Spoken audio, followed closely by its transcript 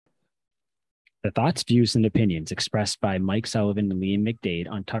The thoughts, views, and opinions expressed by Mike Sullivan and Liam McDade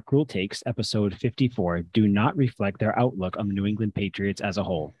on Tuck Rule Takes, episode 54, do not reflect their outlook on the New England Patriots as a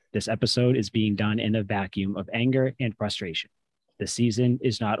whole. This episode is being done in a vacuum of anger and frustration. The season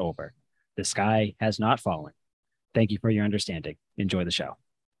is not over. The sky has not fallen. Thank you for your understanding. Enjoy the show.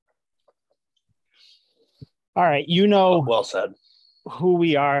 All right, you know Well said. who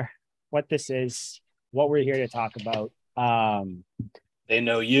we are, what this is, what we're here to talk about. They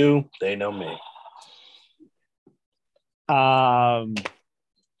know you, they know me.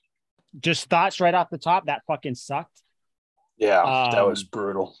 Just thoughts right off the top. That fucking sucked. Yeah, that was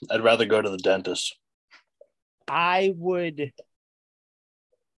brutal. I'd rather go to the dentist. I would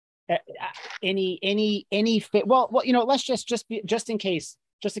any fit. Well, you know, let's just in case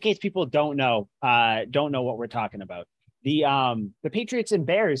people don't know what we're talking about. The Patriots and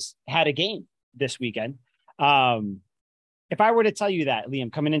Bears had a game this weekend. If I were to tell you that,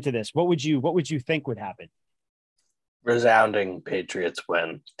 Liam, coming into this, what would you think would happen? Resounding Patriots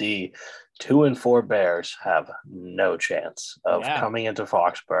win. The 2-4 Bears have no chance of coming into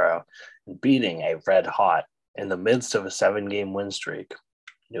Foxborough and beating a red hot in the midst of a 7-game win streak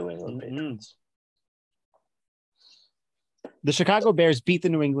New England Patriots. The Chicago Bears beat the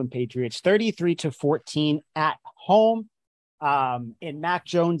New England Patriots 33-14 at home. In Mac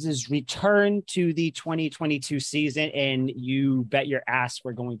Jones's return to the 2022 season, and you bet your ass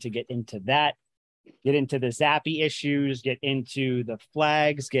we're going to get into that. Get into the Zappy issues, get into the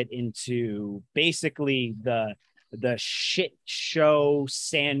flags, get into basically the shit show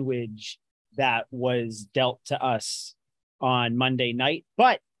sandwich that was dealt to us on Monday night.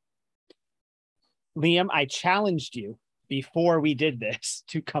 But Liam, I challenged you before we did this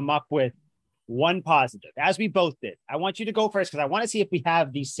to come up with one positive, as we both did. I want you to go first because I want to see if we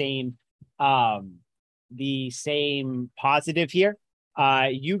have the same positive here.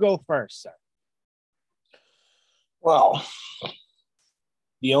 You go first, sir. Well,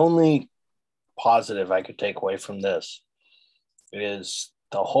 the only positive I could take away from this is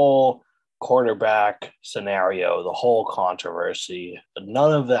the whole quarterback scenario, the whole controversy.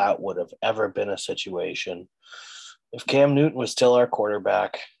 None of that would have ever been a situation if Cam Newton was still our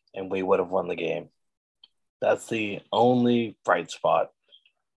quarterback and we would have won the game. That's the only bright spot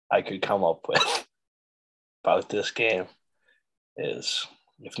I could come up with about this game is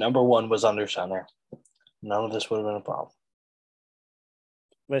if number one was under center, none of this would have been a problem.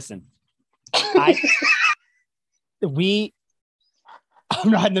 Listen, I'm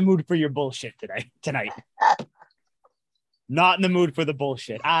not in the mood for your bullshit tonight. Not in the mood for the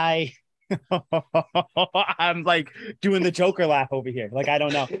bullshit. I'm like doing the Joker laugh over here. Like, I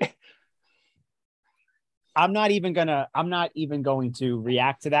don't know. I'm not even going to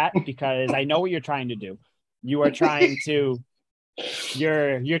react to that because I know what you're trying to do. You are trying to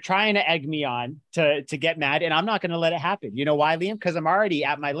You're trying to egg me on to get mad, and I'm not going to let it happen. You know why, Liam? Because I'm already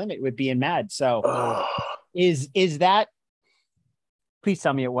at my limit with being mad. So is that, please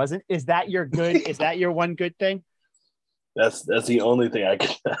tell me it wasn't. Is that your good? Is that your one good thing? That's the only thing I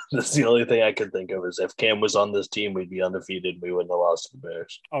could. That's the only thing I could think of is if Cam was on this team, we'd be undefeated. We wouldn't have lost to the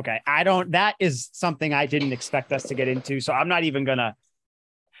Bears. Okay, that is something I didn't expect us to get into. So I'm not even gonna.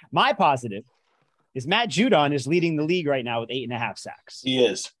 My positive is Matt Judon is leading the league right now with 8.5 sacks. He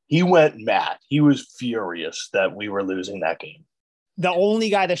is. He went mad. He was furious that we were losing that game. The only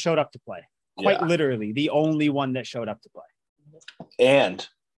guy that showed up to play. Quite literally, the only one that showed up to play. And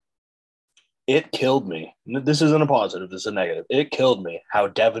it killed me. This isn't a positive. This is a negative. It killed me how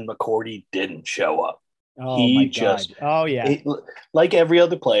Devin McCourty didn't show up. Oh, my God. Oh, yeah. Like every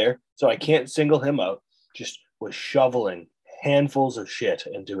other player, so I can't single him out, just was shoveling handfuls of shit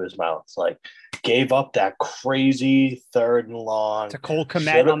into his mouth. Like, gave up that crazy 3rd and long. To Cole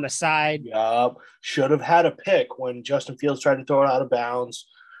Kmet on the side. Yup. Should have had a pick when Justin Fields tried to throw it out of bounds.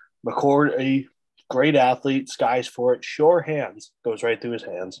 McCourty, great athlete, skies for it. Sure hands. Goes right through his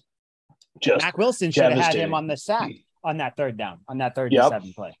hands. Just Mac Wilson should have had him on the sack on that 3rd down, on that 3rd and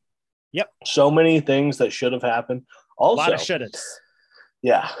 7 play. Yep. So many things that should have happened. Also, a lot of should-haves.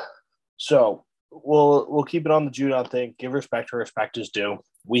 Yeah. So we'll keep it on the Judon thing. Give respect where respect is due.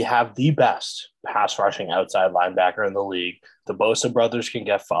 We have the best pass rushing outside linebacker in the league. The Bosa brothers can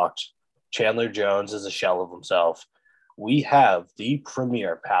get fucked. Chandler Jones is a shell of himself. We have the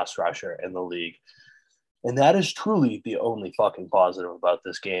premier pass rusher in the league. And that is truly the only fucking positive about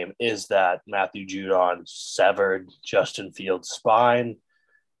this game is that Matthew Judon severed Justin Fields' spine,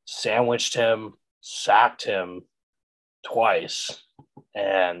 sandwiched him, sacked him twice,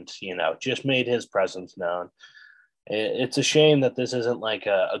 and, just made his presence known. It's a shame that this isn't like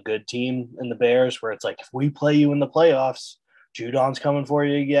a good team in the Bears where it's like, if we play you in the playoffs, Judon's coming for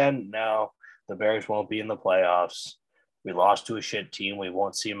you again. No, The Bears won't be in the playoffs. We lost to a shit team. We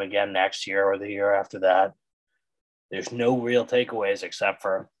won't see them again next year or the year after that. There's no real takeaways except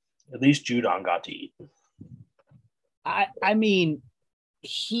for at least Judon got to eat. I mean,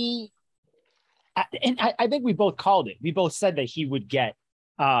 I think we both called it. We both said that he would get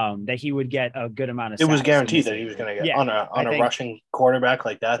a good amount of sacks. It was guaranteed that he was going to get on a rushing quarterback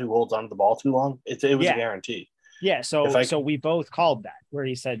like that who holds onto the ball too long. It was a guarantee. Yeah, so we both called that where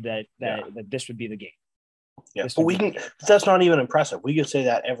he said that this would be the game. Yeah, but that's not even impressive. We could say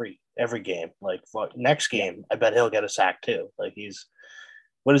that every game. Like next game, I bet he'll get a sack too. Like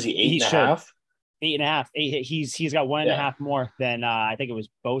what is he, 8.5? 8.5. He's got 1.5 more than I think it was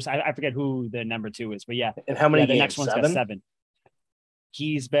Bosa. I forget who the number 2 is, but yeah. And how many games? The next one's 7? Got 7.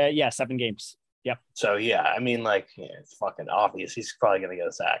 He's been 7 games. Yep. So I mean, it's fucking obvious. He's probably gonna get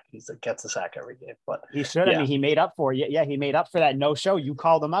a sack. He gets a sack every game, but he should. I mean, he made up for it. Yeah, he made up for that no show. You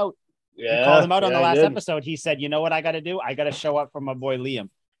called him out. Yeah, you called him out on the last episode. He said, "You know what I got to do? I got to show up for my boy Liam."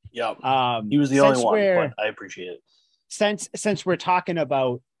 Yep. He was the only one, but I appreciate it. Since we're talking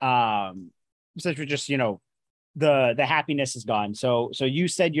about since we're just the happiness is gone. So you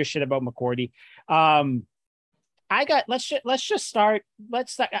said your shit about McCourty. Let's just start.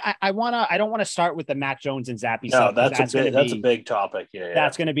 I don't want to start with the Mac Jones and Zappy. No, that's a big topic. Yeah.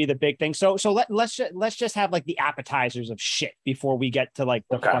 That's going to be the big thing. So let's just have like the appetizers of shit before we get to like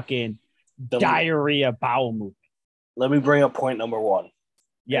the fucking diarrhea bowel movement. Let me bring up point number 1.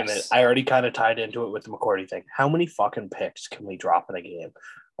 Yes. And I already kind of tied into it with the McCourty thing. How many fucking picks can we drop in a game?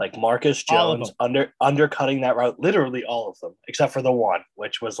 Like Marcus Jones undercutting that route, literally all of them, except for the one,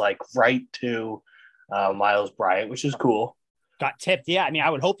 which was like right to Miles Bryant, which is cool. Got tipped. Yeah. I mean, I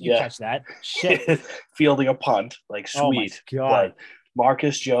would hope you catch that. Shit. Fielding a punt, like sweet. Oh my God. But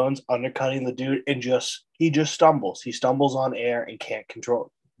Marcus Jones undercutting the dude and he just stumbles. He stumbles on air and can't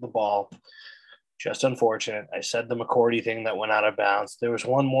control the ball. Just unfortunate. I said the McCourty thing that went out of bounds. There was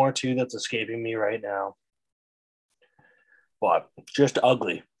one more too that's escaping me right now. But just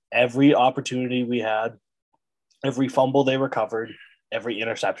ugly. Every opportunity we had, every fumble they recovered, every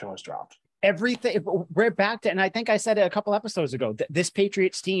interception was dropped. Everything. We're back to, and I think I said it a couple episodes ago, this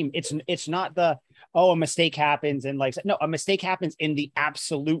Patriots team, it's not a mistake happens and a mistake happens in the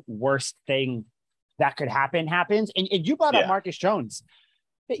absolute worst thing that could happens. And you brought up Marcus Jones.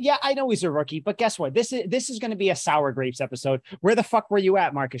 Yeah, I know he's a rookie, but guess what? This is going to be a sour grapes episode. Where the fuck were you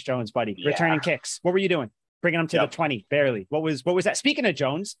at, Marcus Jones, buddy? Yeah. Returning kicks. What were you doing? Bringing him to the 20, barely. What was that? Speaking of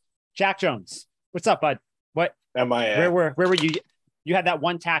Jones, Jack Jones, what's up, bud? What? Where were you? You had that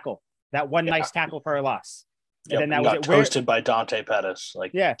one tackle, that one nice tackle for a loss. And then that was toasted by Dante Pettis.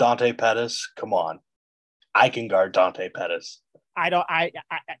 Dante Pettis, come on. I can guard Dante Pettis.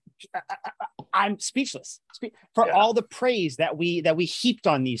 I'm speechless for all the praise that we heaped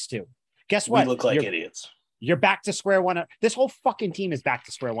on these two. Guess what? We look like idiots. You're back to square one. This whole fucking team is back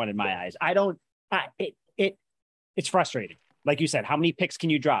to square one in my eyes. It's frustrating. Like you said, how many picks can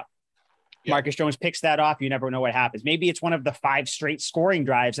you drop? Yeah. Marcus Jones picks that off. You never know what happens. Maybe it's one of the 5 straight scoring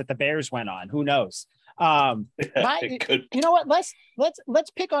drives that the Bears went on. Who knows? You know what?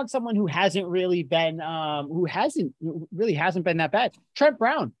 Let's pick on someone who hasn't really been hasn't been that bad. Trent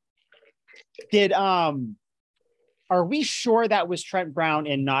Brown. Are we sure that was Trent Brown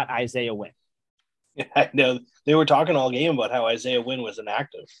and not Isaiah Wynn? Yeah, I know they were talking all game about how Isaiah Wynn was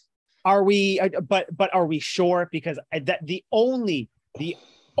inactive. Are we? But are we sure? Because the only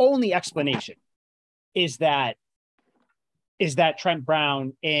explanation is that Trent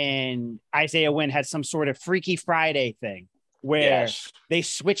Brown and Isaiah Wynn had some sort of Freaky Friday thing where they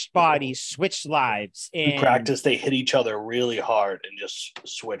switched bodies, switched lives. In practice, they hit each other really hard and just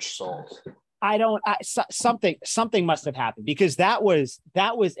switched souls. Something must have happened because that was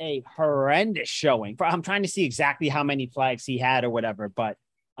a horrendous showing. I'm trying to see exactly how many flags he had or whatever, but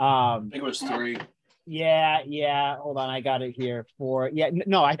I think it was 3. Yeah. Hold on, I got it here. 4. Yeah,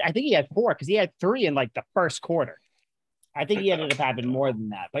 no, I think he had 4 because he had 3 in like the first quarter. I think he ended up having more than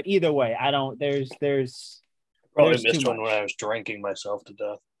that. But either way, I don't. There's probably missed one when I was drinking myself to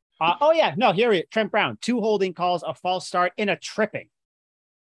death. Here it. Trent Brown, 2 holding calls, a false start, and a tripping.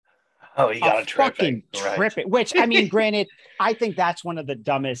 Oh, he got a tripping. Tripping. Which I mean, granted, I think that's one of the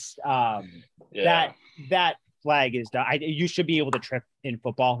dumbest. That flag is done. You should be able to trip in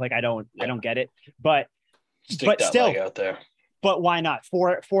football. Like I don't get it. But still out there. But why not?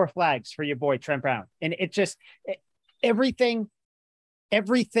 4 flags for your boy Trent Brown, and it just. Everything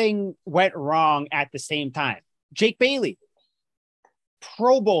went wrong at the same time. Jake Bailey,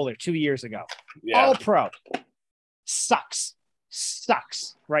 Pro Bowler 2 years ago, All Pro, sucks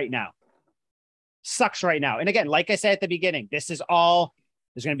right now. And again, like I said at the beginning, this is all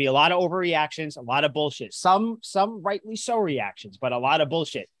There's going to be a lot of overreactions, a lot of bullshit. Some rightly so reactions, but a lot of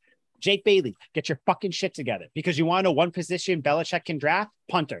bullshit. Jake Bailey, get your fucking shit together, because you want to know one position Belichick can draft?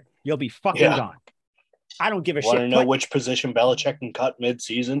 Punter. You'll be fucking gone. I don't give a shit. Want to know which position Belichick can cut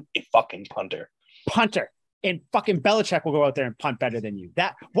mid-season? A fucking punter. Punter. And fucking Belichick will go out there and punt better than you.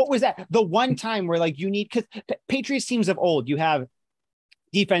 What was that? The one time where like you need, because Patriots teams of old, you have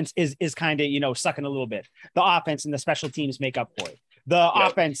defense is kind of, sucking a little bit. The offense and the special teams make up for it. The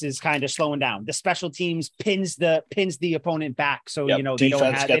offense is kind of slowing down. The special teams pins the opponent back. So, they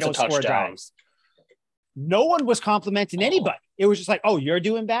don't score drives. No one was complimenting anybody. It was just like, oh, you're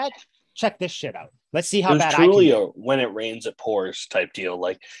doing bad? Check this shit out. Let's see how bad I can. It was truly a when it rains, it pours type deal.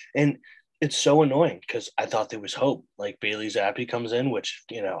 And it's so annoying because I thought there was hope. Like Bailey Zappi comes in, which,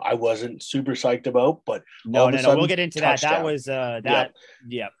 I wasn't super psyched about, but no, we'll get into touchdown. That was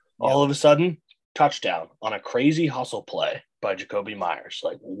all of a sudden, touchdown on a crazy hustle play by Jakobi Meyers.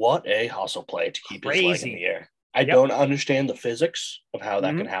 Like, what a hustle play to keep his leg in the air. I don't understand the physics of how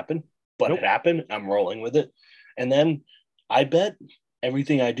that can happen, but it happened. I'm rolling with it. And then I bet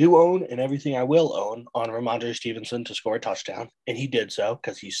everything I do own and everything I will own on Ramondre Stevenson to score a touchdown. And he did so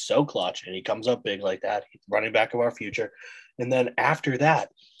because he's so clutch and he comes up big like that. He's running back of our future. And then after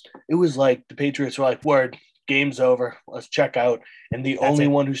that, it was like the Patriots were like, word, game's over. Let's check out. And the only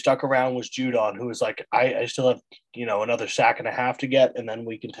one who stuck around was Judon, who was like, I still have, another sack and a half to get, and then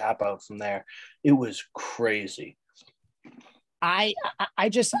we can tap out from there. It was crazy. I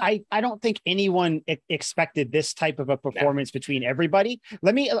don't think anyone expected this type of a performance between everybody.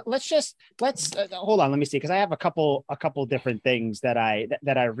 Let's hold on. Let me see. Cause I have a couple different things that I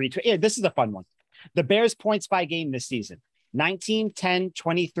retweet. Yeah, this is a fun one. The Bears points by game this season, 19, 10,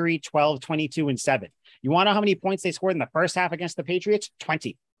 23, 12, 22, and 7. You want to know how many points they scored in the first half against the Patriots?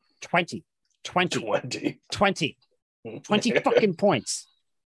 20 fucking points.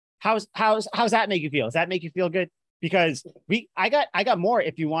 How's that make you feel? Does that make you feel good? Because I got more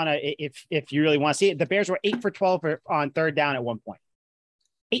if you want to, if you really want to see it. The Bears were 8 for 12 on third down at one point.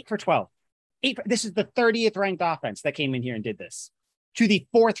 8 for 12. This is the 30th ranked offense that came in here and did this to the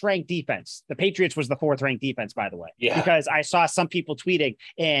 4th ranked defense. The Patriots was the 4th ranked defense, by the way. Yeah. Because I saw some people tweeting,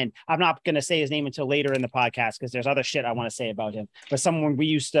 and I'm not going to say his name until later in the podcast because there's other shit I want to say about him. But someone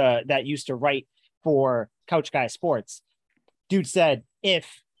used to write for Couch Guy Sports, dude said, if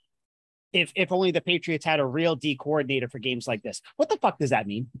only the Patriots had a real D coordinator for games like this. What the fuck does that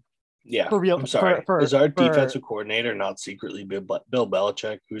mean? Yeah, for real. I'm sorry. Is our defensive coordinator not secretly Bill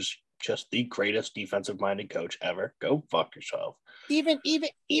Belichick, who's just the greatest defensive-minded coach ever? Go fuck yourself. Even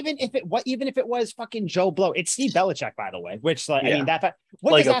if it was fucking Joe Blow, it's Steve Belichick, by the way. Which I mean that.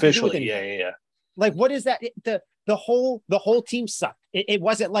 What like officially, yeah. Like, what is that? The whole team sucked. It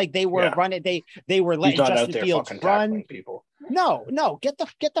wasn't like they were running. They were letting Justin Fields run. People. No, get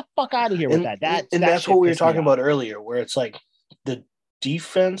the fuck out of here with that. That's what we were talking about earlier, where it's like the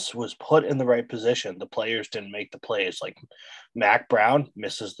defense was put in the right position. The players didn't make the plays. Like Mac Brown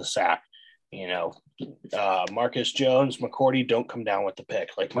misses the sack. Marcus Jones, McCourty don't come down with the pick.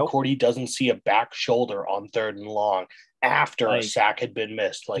 Like McCourty doesn't see a back shoulder on 3rd and long after a sack had been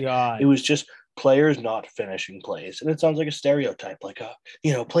missed. Like it was just players not finishing plays. And it sounds like a stereotype, like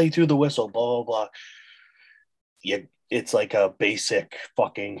play through the whistle, blah, blah, blah. Yeah, it's like a basic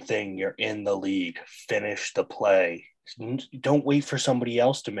fucking thing. You're in the league. Finish the play. Don't wait for somebody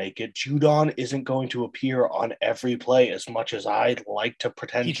else to make it. Judon isn't going to appear on every play as much as I'd like to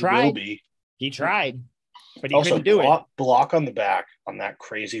pretend he will be. He tried, but he couldn't do it. Block on the back on that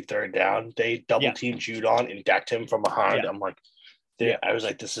crazy 3rd down. They double teamed Judon and decked him from behind. Yeah. I'm like, I was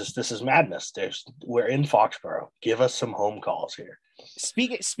like, this is madness. We're in Foxborough. Give us some home calls here.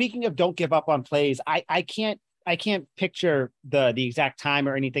 Speaking of don't give up on plays, I can't picture the exact time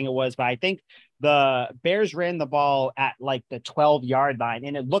or anything it was, but I think the Bears ran the ball at like the 12-yard line,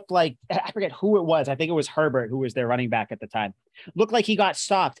 and it looked like, I forget who it was. I think it was Herbert, who was their running back at the time. Looked like he got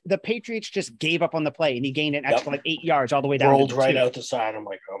stopped. The Patriots just gave up on the play, and he gained an extra 8 yards all the way down. Rolled right out the side. I'm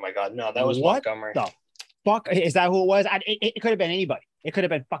like, oh my God, no, that was Montgomery. The fuck, is that who it was? It could have been anybody. It could have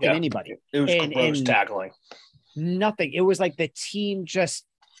been fucking anybody. It was gross tackling. Nothing. It was like the team just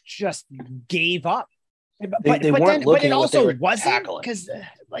gave up. But it also wasn't, because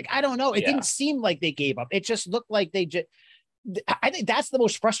I don't know. It didn't seem like they gave up. It just looked like they just. I think that's the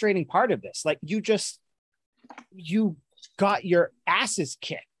most frustrating part of this. Like you got your asses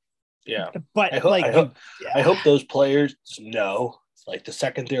kicked. Yeah, but I hope those players know. Like the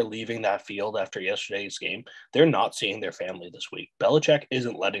second they're leaving that field after yesterday's game, they're not seeing their family this week. Belichick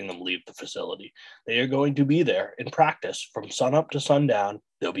isn't letting them leave the facility. They are going to be there in practice from sunup to sundown.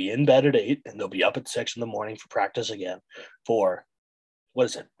 They'll be in bed at 8 and they'll be up at 6 in the morning for practice again for what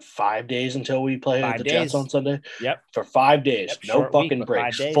is it, 5 days until we play the 5 Jets on days. Sunday? Yep. For 5 days, Yep. no Short week, fucking but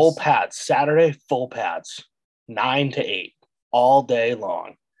 5 breaks. Full days. pads. Saturday, full pads. 9 to 8 all day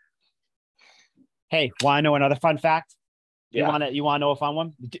long. Hey, want to know another fun fact? Yeah. You want to know a fun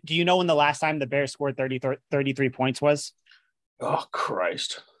one? Do you know when the last time the Bears scored 33 points was? Oh,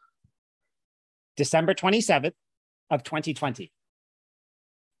 Christ. December 27th of 2020.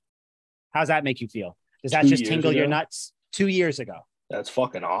 How's that make you feel? Does that 2 just years tingle your ago? nuts? 2 years ago. That's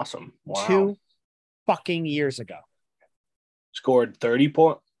fucking awesome. Wow. 2 fucking years ago. Scored 30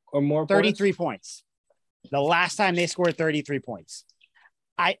 point or more 33 points. The last time they scored 33 points.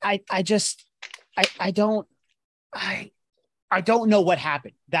 I don't know what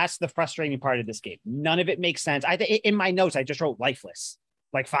happened. That's the frustrating part of this game. None of it makes sense. In my notes, I just wrote lifeless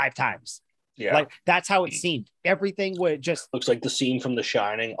like 5 times. Yeah. Like that's how it seemed. Everything would just looks like the scene from The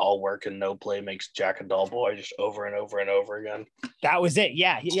Shining, all work and no play makes Jack a dull boy, just over and over and over again. That was it.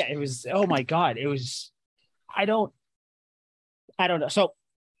 Yeah. It was, oh my God. It was, I don't know. So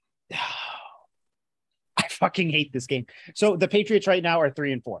I fucking hate this game. So the Patriots right now are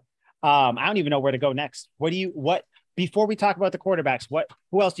 3-4. I don't even know where to go next. Before we talk about the quarterbacks,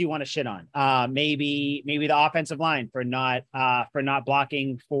 who else do you want to shit on? Maybe the offensive line for not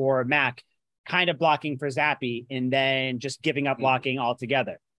blocking for Mac, kind of blocking for Zappy, and then just giving up blocking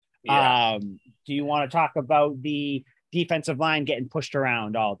altogether. Yeah. Do you want to talk about the defensive line getting pushed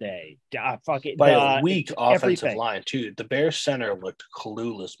around all day? By a weak offensive everything. line too. The Bears center looked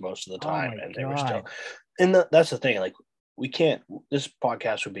clueless most of the time, and they God. were still. And that's the thing. Like we can't. This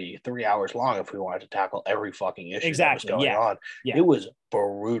podcast would be 3 hours long if we wanted to tackle every fucking issue that was going on. Yeah. It was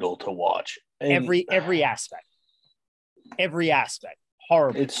brutal to watch. And every aspect.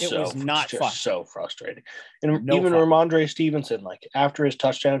 Horrible. It was not fun. So frustrating. And even Ramondre Stevenson, like after his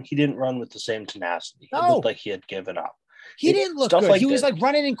touchdown, he didn't run with the same tenacity. It looked like he had given up. He didn't look good. He was like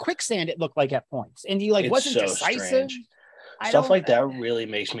running in quicksand, it looked like at points. And he wasn't decisive. Strange. Stuff like that really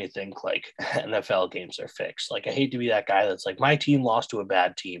makes me think like NFL games are fixed. Like I hate to be that guy that's like, my team lost to a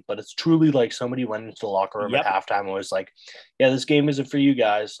bad team, but it's truly like somebody went into the locker room at halftime and was like, yeah, this game isn't for you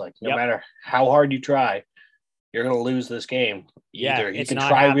guys. Like no matter how hard you try, you're going to lose this game. Either you can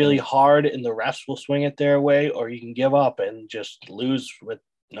try really hard and the refs will swing it their way, or you can give up and just lose with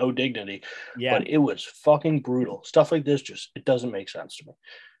no dignity. Yeah. But it was fucking brutal. Stuff like this it doesn't make sense to me.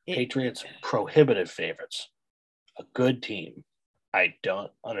 Patriots, prohibitive favorites. A good team. I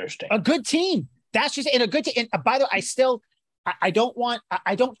don't understand. A good team. That's just in a good team. And by the way,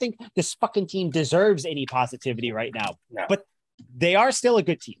 I don't think this fucking team deserves any positivity right now. No. But they are still a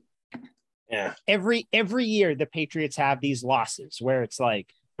good team. Yeah. Every year the Patriots have these losses where it's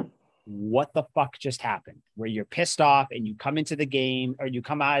like, what the fuck just happened? Where you're pissed off and you come into the game or you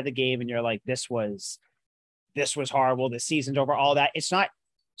come out of the game and you're like, this was horrible. The season's over, all that. It's not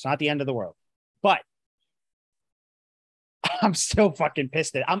the end of the world. But I'm still fucking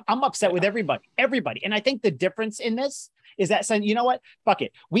pissed at it. I'm upset with everybody. And I think the difference in this is that saying, you know what? Fuck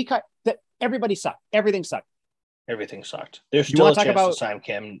it. Everybody sucked. Everything sucked. Everything sucked. There's still a chance to sign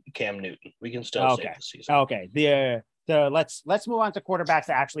Cam Newton. We can still save the season. Okay. Let's move on to quarterbacks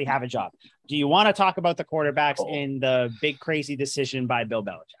that actually have a job. Do you want to talk about the quarterbacks in the big crazy decision by Bill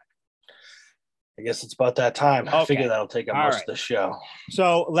Belichick? I guess it's about that time. Okay. I figure that'll take up most of the show.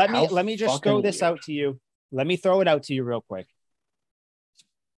 So let me just throw this out to you. Let me throw it out to you real quick.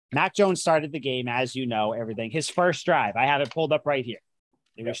 Mac Jones started the game, as you know, everything. His first drive, I have it pulled up right here.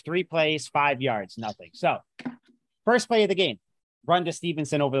 It was 3 plays, 5 yards, nothing. So first play of the game, run to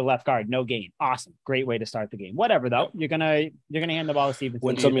Stevenson over the left guard, no gain. Awesome. Great way to start the game. Whatever, though. You're gonna hand the ball to Stevenson.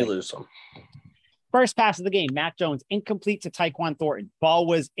 Win some, you lose some. First pass of the game, Mac Jones, incomplete to Tyquan Thornton. Ball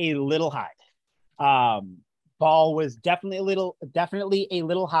was a little high. Ball was definitely a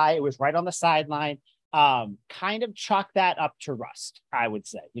little high. It was right on the sideline. Kind of chalk that up to rust, I would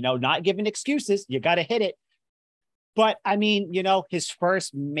say. Not giving excuses. You got to hit it. But, I mean, his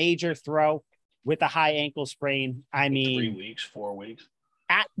first major throw with a high ankle sprain, 3 weeks, 4 weeks.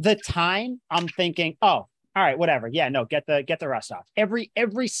 At the time, I'm thinking, oh, all right, whatever. Yeah, no, get the rust off. Every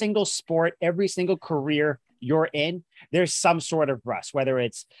single sport, every single career you're in, there's some sort of rust, whether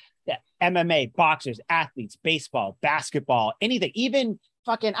it's MMA, boxers, athletes, baseball, basketball, anything, even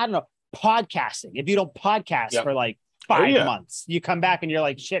fucking, I don't know, podcasting. If you don't podcast for like 5 months, you come back and you're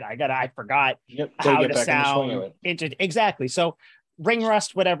like, shit, I forgot how to sound. Exactly. So ring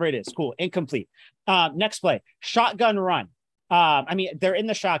rust, whatever it is. Cool. Incomplete. Next play, shotgun run. They're in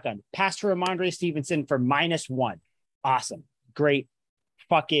the shotgun. Pass to Ramondre Stevenson for -1. Awesome. Great.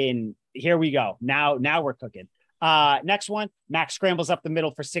 Fucking here we go. Now we're cooking. Next one, Max scrambles up the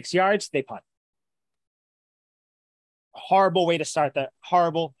middle for 6 yards. They punt. Horrible way to start that.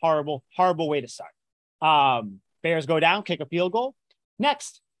 Horrible, horrible, horrible way to start. Bears go down, kick a field goal.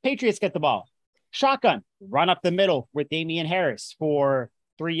 Next, Patriots get the ball. Shotgun, run up the middle with Damian Harris for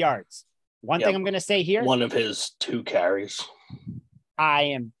 3 yards. One thing I'm going to say here. One of his 2 carries. I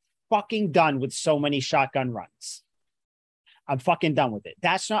am fucking done with so many shotgun runs. I'm fucking done with it.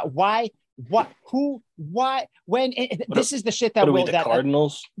 That's not why. What? Who? Why? When? This is the shit that will. The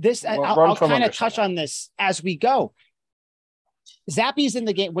Cardinals. I'll kind of touch on this as we go. Zappy's in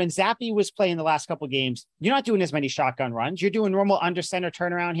the game. When Zappy was playing the last couple of games, you're not doing as many shotgun runs. You're doing normal under center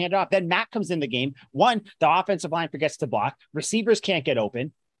turnaround, hand off. Then Matt comes in the game. One, the offensive line forgets to block. Receivers can't get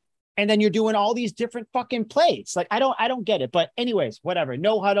open. And then you're doing all these different fucking plays. Like, I don't get it. But anyways, whatever.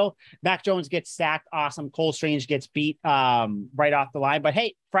 No huddle. Mac Jones gets sacked. Awesome. Cole Strange gets beat right off the line. But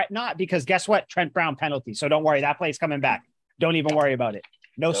hey, fret not, because guess what? Trent Brown penalty. So don't worry. That play's coming back. Don't even worry about it.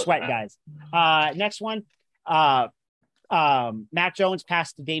 No sweat, guys. Next one. Mac Jones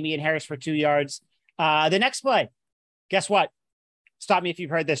passed to Damian Harris for 2 yards. The next play, guess what? Stop me if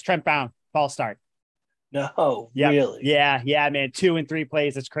you've heard this. Trent Brown, false start. No, really? Yeah, man. 2 and 3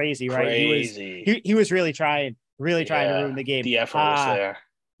 plays. It's crazy, right? He was really trying to ruin the game. The effort was there.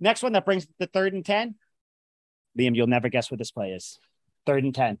 Next one that brings the 3rd and 10. Liam, you'll never guess what this play is. 3rd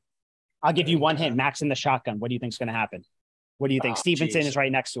and 10. I'll give you one hint. Mac's in the shotgun. What do you think's going to happen? What do you think? Stevenson is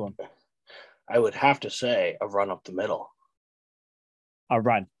right next to him. I would have to say a run up the middle. A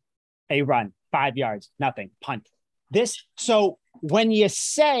run. 5 yards. Nothing. Punt. So when you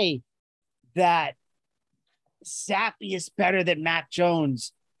say that Zappy is better than Mac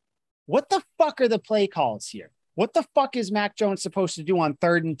Jones, what the fuck are the play calls here? What the fuck is Mac Jones supposed to do on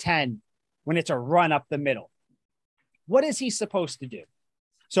 3rd and 10 when it's a run up the middle? What is he supposed to do?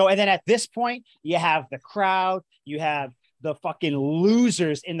 So, and then at this point, you have the crowd, you have the fucking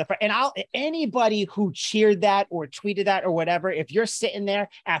losers in the front. And anybody who cheered that or tweeted that or whatever, if you're sitting there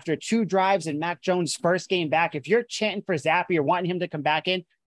after 2 drives in Mac Jones' first game back, if you're chanting for Zappy or wanting him to come back in,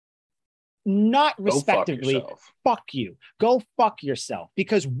 not respectively, fuck you. Go fuck yourself.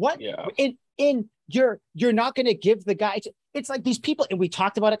 Because you're not going to give the guy. It's like these people, and we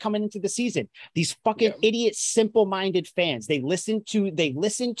talked about it coming into the season. These fucking idiot, simple-minded fans. They listen to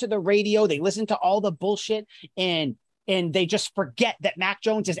the radio. They listen to all the bullshit, and they just forget that Mac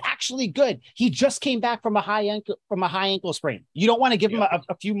Jones is actually good. He just came back from a high ankle sprain. You don't want to give him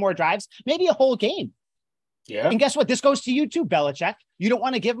a few more drives, maybe a whole game. Yeah. And guess what? This goes to you too, Belichick. You don't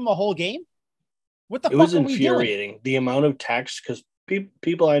want to give him a whole game? What the fuck It was are we infuriating. doing? The amount of text, because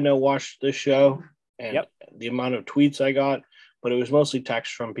people I know watched this show, and the amount of tweets I got, but it was mostly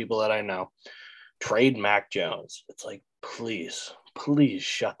text from people that I know. Trade Mac Jones. It's like, please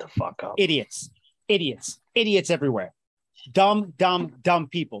shut the fuck up. Idiots everywhere. Dumb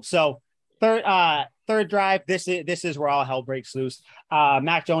people. So third drive. This is where all hell breaks loose.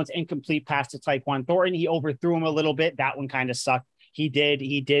 Mac Jones incomplete pass to Tyquan Thornton. He overthrew him a little bit. That one kind of sucked. He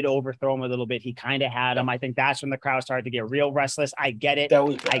did overthrow him a little bit. He kind of had him. I think that's when the crowd started to get real restless. I get it.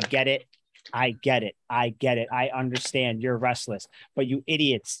 I get it. I understand you're restless, but you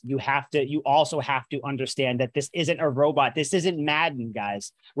idiots, you also have to understand that this isn't a robot. This isn't Madden,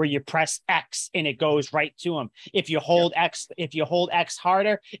 guys, where you press X and it goes right to him. If you hold X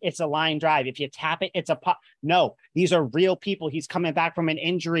harder, it's a line drive. If you tap it, it's a pop. No, these are real people. He's coming back from an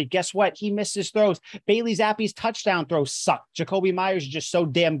injury. Guess what? He missed his throws. Bailey Zappi's touchdown throw sucked. Jacoby Myers is just so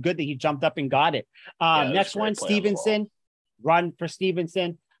damn good that he jumped up and got it. Next one, Stevenson, run for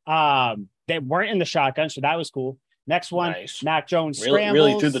Stevenson. They weren't in the shotgun, so that was cool. Next one, nice. Mac Jones scrambles.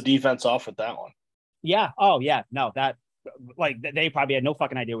 Really threw the defense off with that one. Yeah. Oh, yeah. No, that like they probably had no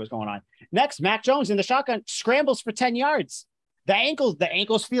fucking idea what was going on. Next, Mac Jones in the shotgun scrambles for 10 yards. The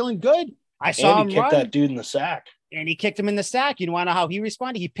ankle's feeling good. I saw him kick that dude in the sack. And he kicked him in the sack. You want to know how he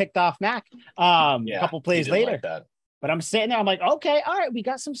responded? He picked off Mac a couple plays later. Like but I'm sitting there. I'm like, okay, all right, we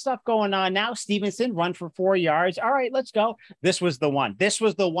got some stuff going on now. Stevenson run for 4 yards. All right, let's go. This was the one.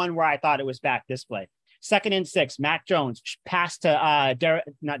 Where I thought it was back this play. 2nd and 6. Mac Jones pass to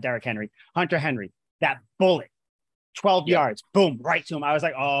Hunter Henry. That bullet, 12 yards. Boom, right to him. I was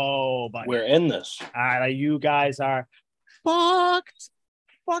like, oh, buddy. We're in this. All right, you guys are fucked.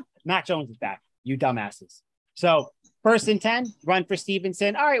 Mac Jones is back. You dumbasses. So 1st and 10. Run for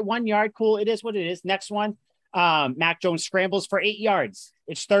Stevenson. All right, 1 yard. Cool. It is what it is. Next one. Mac Jones scrambles for 8 yards.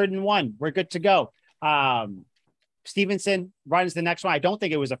 It's 3rd and 1. We're good to go. Stevenson runs the next one. I don't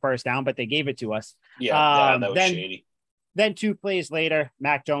think it was a first down, but they gave it to us. Yeah, that was shady. Then 2 plays later,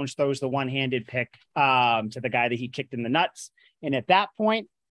 Mac Jones throws the one-handed pick to the guy that he kicked in the nuts. And at that point,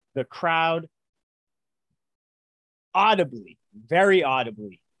 the crowd very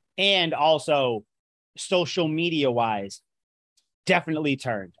audibly, and also social media wise, definitely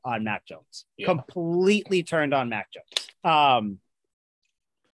turned on Mac Jones. Yeah. Completely turned on Mac Jones.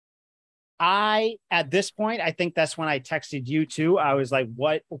 At this point, I think that's when I texted you too. I was like,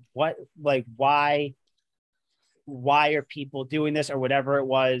 like, why are people doing this or whatever it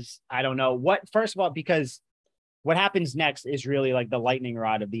was? I don't know first of all, because what happens next is really like the lightning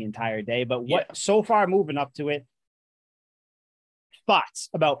rod of the entire day. But so far moving up to it, thoughts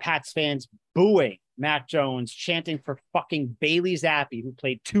about Pats fans booing Mac Jones, chanting for fucking Bailey Zappi, who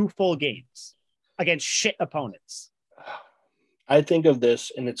played 2 full games against shit opponents. I think of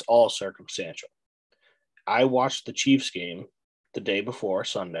this, and it's all circumstantial. I watched the Chiefs game the day before,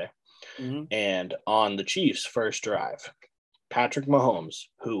 Sunday, and on the Chiefs' first drive, Patrick Mahomes,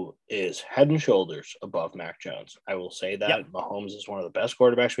 who is head and shoulders above Mac Jones. I will say that. Yep. Mahomes is one of the best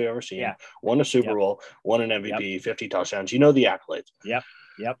quarterbacks we've ever seen. Yeah. Won a Super Bowl, won an MVP, 50 touchdowns. You know the accolades. Yep.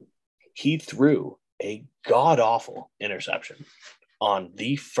 He threw a god-awful interception on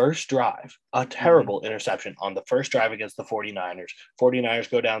the first drive, a terrible interception on the first drive against the 49ers. 49ers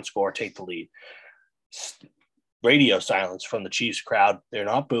go down, score, take the lead. Radio silence from the Chiefs crowd. They're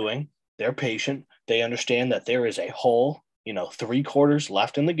not booing. They're patient. They understand that there is a whole, 3 quarters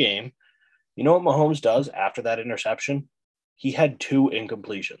left in the game. You know what Mahomes does after that interception? He had 2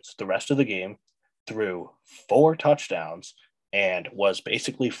 incompletions the rest of the game, threw 4 touchdowns, and was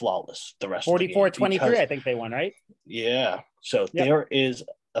basically flawless the rest of the game. 44-23, I think they won, right? Yeah. So there is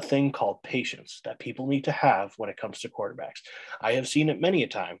a thing called patience that people need to have when it comes to quarterbacks. I have seen it many a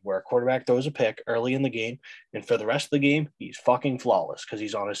time where a quarterback throws a pick early in the game, and for the rest of the game, he's fucking flawless because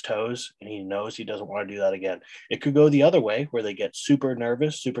he's on his toes and he knows he doesn't want to do that again. It could go the other way where they get super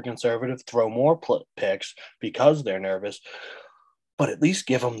nervous, super conservative, throw more picks because they're nervous, but at least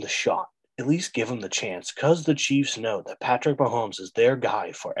give them the shot. At least give them the chance, because the Chiefs know that Patrick Mahomes is their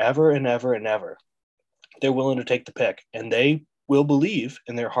guy forever and ever and ever. They're willing to take the pick, and they will believe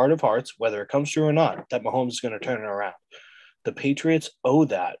in their heart of hearts, whether it comes true or not, that Mahomes is going to turn it around. The Patriots owe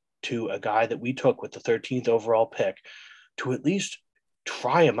that to a guy that we took with the 13th overall pick to at least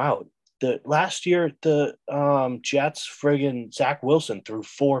try him out. Last year, the Jets friggin' Zach Wilson threw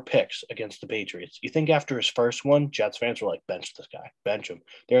 4 picks against the Patriots. You think after his first one, Jets fans were like, bench this guy, bench him.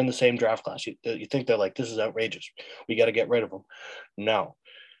 They're in the same draft class. You think they're like, this is outrageous. We got to get rid of him. No.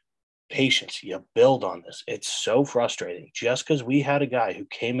 Patience. You build on this. It's so frustrating. Just because we had a guy who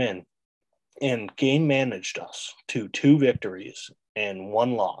came in and game managed us to 2 victories and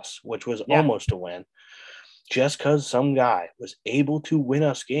 1 loss, which was almost a win. Just because some guy was able to win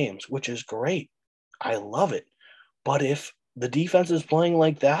us games, which is great. I love it. But if the defense is playing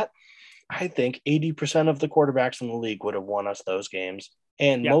like that, I think 80% of the quarterbacks in the league would have won us those games.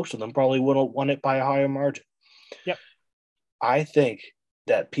 And most of them probably would have won it by a higher margin. Yep. I think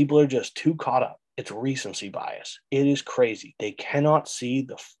that people are just too caught up. It's recency bias. It is crazy. They cannot see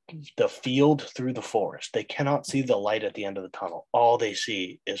the field through the forest. They cannot see the light at the end of the tunnel. All they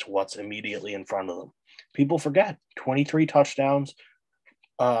see is what's immediately in front of them. People forget 23 touchdowns,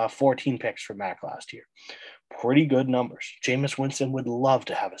 14 picks for Mac last year. Pretty good numbers. Jameis Winston would love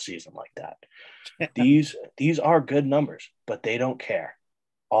to have a season like that. These are good numbers, but they don't care.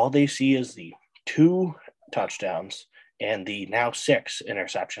 All they see is the 2 touchdowns and the now 6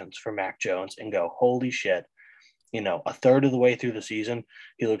 interceptions for Mac Jones and go, holy shit. A third of the way through the season,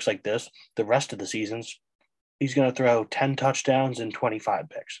 he looks like this. The rest of the seasons, he's going to throw 10 touchdowns and 25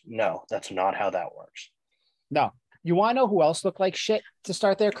 picks. No, that's not how that works. No. You want to know who else looked like shit to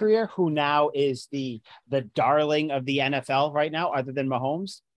start their career? Who now is the darling of the NFL right now, other than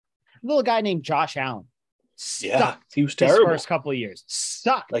Mahomes? A little guy named Josh Allen. Sucked he was terrible. His first couple of years.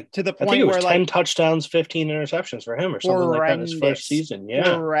 Sucked to the point I think it was 10 touchdowns, 15 interceptions for him or something like that in his first season.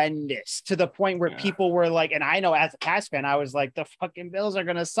 Yeah. Horrendous. To the point where people were like, and I know as a Pats fan, I was like, the fucking Bills are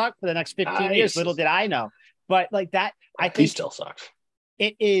going to suck for the next 15 years. Little did I know. But like that, I think he still sucks.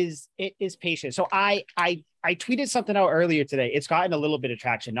 It is patient. So I tweeted something out earlier today. It's gotten a little bit of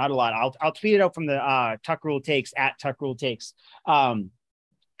traction, not a lot. I'll tweet it out from the Tuck Rule Takes at Tuck Rule Takes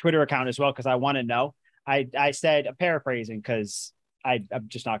Twitter account as well, because I want to know. I said, paraphrasing, because I'm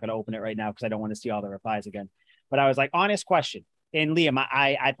just not going to open it right now because I don't want to see all the replies again. But I was like, honest question. And Liam,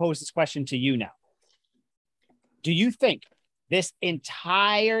 I pose this question to you now. Do you think this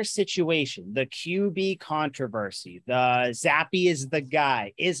entire situation, the QB controversy, the Zappi is the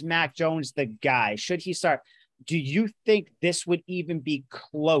guy, is Mac Jones the guy? Should he start? Do you think this would even be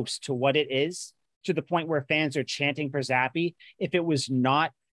close to what it is, to the point where fans are chanting for Zappi, if it was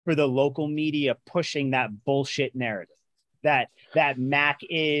not for the local media pushing that bullshit narrative that Mac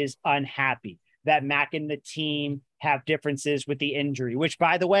is unhappy, that Mac and the team have differences with the injury, which,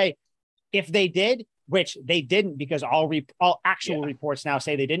 by the way, if they did, which they didn't because all actual reports now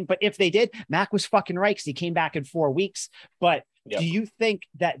say they didn't. But if they did, Mac was fucking right because he came back in 4 weeks. But do you think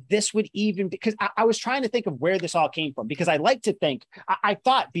that this would even, because I was trying to think of where this all came from, because I like to think, I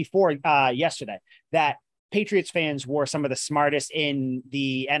thought before yesterday that Patriots fans were some of the smartest in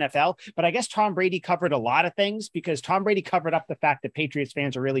the NFL, but I guess Tom Brady covered a lot of things because Tom Brady covered up the fact that Patriots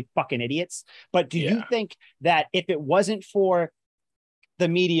fans are really fucking idiots. But do you think that if it wasn't for the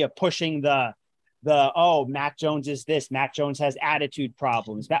media pushing oh, Mac Jones is this, Mac Jones has attitude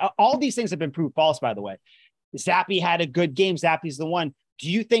problems, all these things have been proved false, by the way. Zappe had a good game. Zappe's the one. Do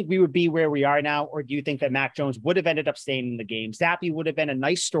you think we would be where we are now, or do you think that Mac Jones would have ended up staying in the game? Zappe would have been a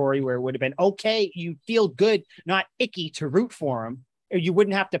nice story where it would have been okay. You feel good, not icky to root for him, or you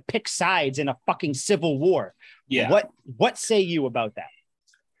wouldn't have to pick sides in a fucking civil war. Yeah. What say you about that?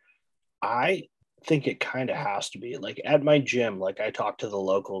 I think it kind of has to be like at my gym. Like I talk to the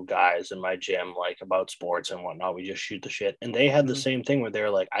local guys in my gym, like about sports and whatnot. We just shoot the shit. And they had the same thing where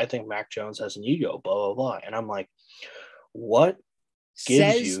they're like, I think Mac Jones has an ego, blah, blah, blah. And I'm like, what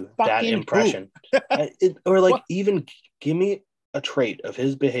gives you that impression? Or like what? Even give me a trait of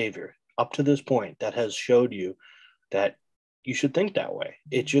his behavior up to this point that has showed you that you should think that way.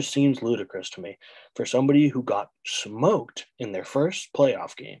 It just seems ludicrous to me for somebody who got smoked in their first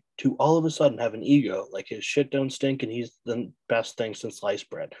playoff game to all of a sudden have an ego like his shit don't stink and he's the best thing since sliced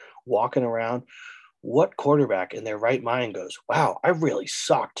bread walking around. What quarterback in their right mind goes, wow, I really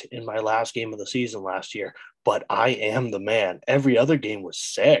sucked in my last game of the season last year, but I am the man. Every other game was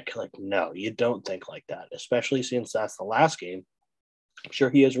sick. Like, no, you don't think like that, especially since that's the last game. I'm sure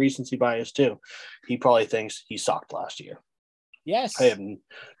he has recency bias too. He probably thinks he sucked last year. Yes. I have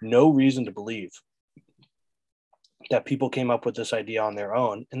no reason to believe that people came up with this idea on their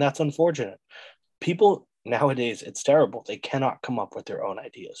own, and that's unfortunate. People nowadays, it's terrible. They cannot come up with their own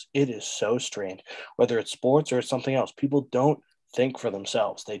ideas. It is so strange, whether it's sports or it's something else. People don't think for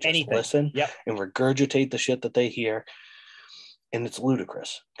themselves. They just listen and regurgitate the shit that they hear, and it's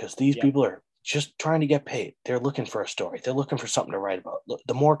ludicrous because these people are just trying to get paid. They're looking for a story. They're looking for something to write about.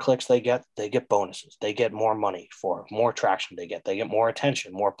 The more clicks they get bonuses. They get more money for more traction they get more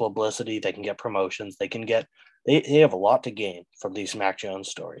attention, more publicity. They can get promotions. They have a lot to gain from these Mac Jones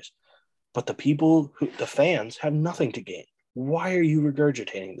stories. But the fans have nothing to gain. Why are you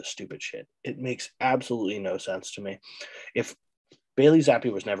regurgitating this stupid shit? It makes absolutely no sense to me. If Bailey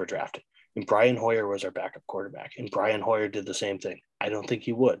Zappe was never drafted, and Brian Hoyer was our backup quarterback, and Brian Hoyer did the same thing, I don't think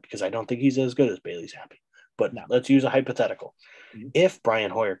he would, because I don't think he's as good as Bailey Zappe. But let's use a hypothetical. Mm-hmm. If Brian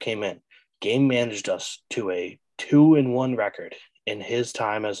Hoyer came in, game managed us to a 2-1 record in his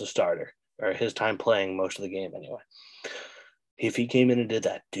time as a starter, or his time playing most of the game anyway. If he came in and did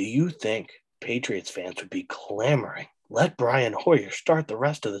that, do you think Patriots fans would be clamoring, let Brian Hoyer start the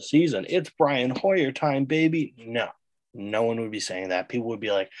rest of the season? It's Brian Hoyer time, baby. No one would be saying that. People would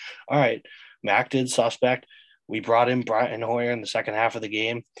be like, all right, Mac did suspect. We brought in Brian Hoyer in the second half of the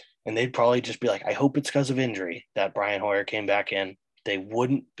game, and they'd probably just be like, I hope it's because of injury that Brian Hoyer came back in. They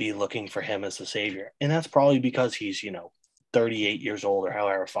wouldn't be looking for him as the savior. And that's probably because he's, 38 years old or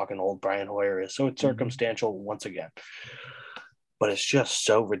however fucking old Brian Hoyer is. So it's circumstantial once again. But it's just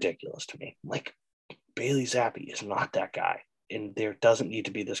so ridiculous to me. Like, Bailey Zappe is not that guy, and there doesn't need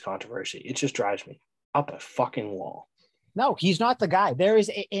to be this controversy. It just drives me up a fucking wall. No, he's not the guy. There is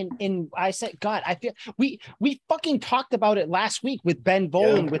I said, God, I feel we fucking talked about it last week with Ben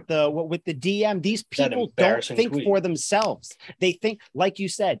Volen with the DM. These people don't think for themselves. They think, like you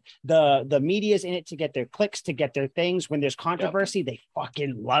said, the media's in it to get their clicks, to get their things. When there's controversy, they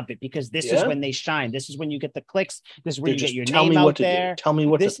fucking love it because this is when they shine. This is when you get the clicks. This is where you get your name out there. Tell me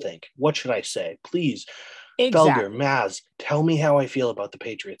what to think. What should I say? Please. Felger, Maz, tell me how I feel about the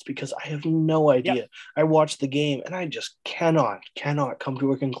Patriots because I have no idea. Yep. I watched the game and I just cannot come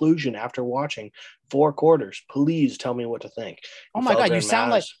to a conclusion after watching 4 quarters. Please tell me what to think. Oh my God,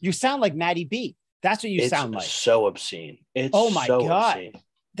 you sound like Maddie B. That's what you sound like. It's so obscene. It's God. Obscene.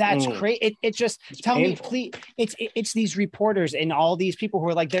 That's crazy. It just tell painful. Me, please. It's these reporters and all these people who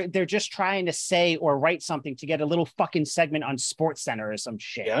are like they're just trying to say or write something to get a little fucking segment on Sports Center or some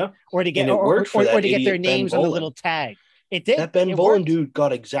shit, or to get or to get their names on the little tag. It did. That Ben Volen dude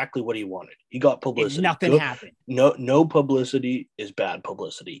got exactly what he wanted. He got publicity. Nothing happened. No publicity is bad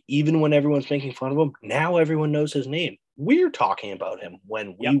publicity. Even when everyone's making fun of him, now everyone knows his name. We're talking about him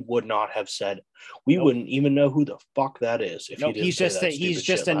when we would not have said. We wouldn't even know who the fuck that is if he didn't he's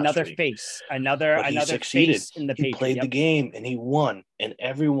just another face, another face in the Patriots. He played the game and he won, and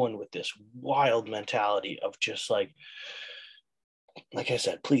everyone with this wild mentality of just like I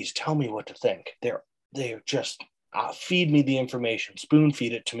said, please tell me what to think. They're just feed me the information, spoon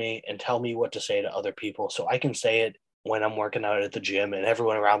feed it to me, and tell me what to say to other people so I can say it when I'm working out at the gym and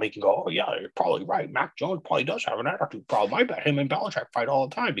everyone around me can go, oh, yeah, you're probably right. Mac Jones probably does have an attitude problem. I bet him and Belichick fight all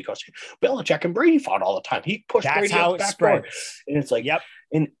the time because Belichick and Brady fought all the time. He pushed That's Brady how out the it back door. spreads. And it's like, Yep,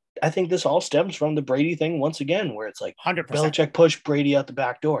 and I think this all stems from the Brady thing once again, where it's like 100%. Belichick pushed Brady out the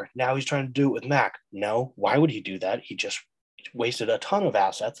back door. Now he's trying to do it with Mac. No, why would he do that? He just wasted a ton of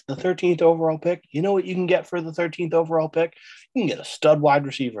assets. The 13th overall pick, you know what you can get for the 13th overall pick? You can get a stud wide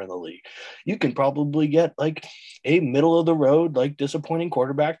receiver in the league. You can probably get like a middle of the road, like disappointing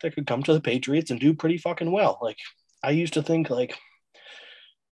quarterback that could come to the Patriots and do pretty fucking well. Like I used to think like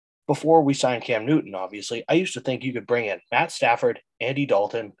before we signed Cam Newton, obviously, I used to think you could bring in Matt Stafford, Andy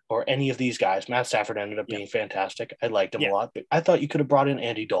Dalton, or any of these guys. Matt Stafford ended up being fantastic. I liked him a lot, but I thought you could have brought in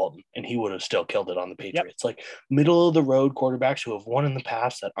Andy Dalton and he would have still killed it on the Patriots. Like middle of the road quarterbacks who have won in the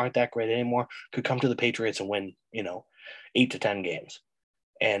past that aren't that great anymore could come to the Patriots and win, 8 to 10 games.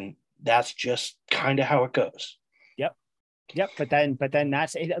 And that's just kind of how it goes. Yep. But then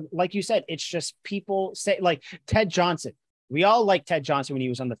that's like you said, it's just people say like Ted Johnson. We all like Ted Johnson when he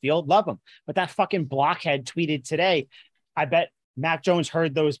was on the field, love him. But that fucking blockhead tweeted today, I bet Mac Jones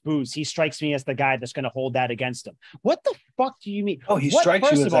heard those boos. He strikes me as the guy that's going to hold that against him. What the fuck do you mean? Oh, he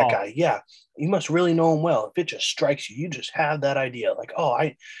strikes you as that guy. Yeah. You must really know him well. If it just strikes you, you just have that idea. Like,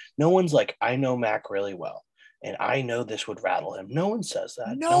 no one's like, I know Mac really well. And I know this would rattle him. No one says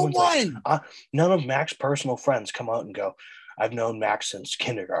that. No one. Like, none of Mac's personal friends come out and go, I've known Max since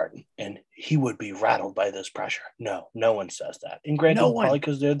kindergarten, and he would be rattled by this pressure. No one says that. And granted, probably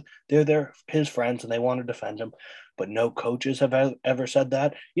because they're his friends and they want to defend him, but no coaches have ever said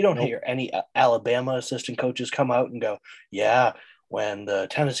that. You don't hear any Alabama assistant coaches come out and go, yeah, when the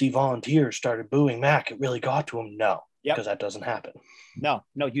Tennessee Volunteers started booing Mac, it really got to him. No, because that doesn't happen. No,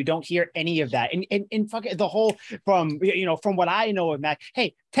 you don't hear any of that. And fucking the whole from what I know of Mac.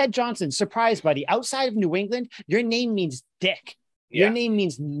 Hey, Ted Johnson, surprise, buddy. Outside of New England, your name means dick. Your name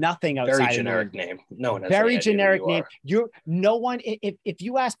means nothing outside. Very generic name. No one has very generic name. No one. If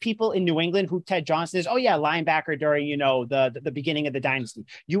you ask people in New England who Ted Johnson is, oh yeah, linebacker during the beginning of the dynasty.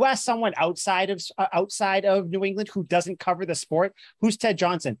 You ask someone outside of New England who doesn't cover the sport, who's Ted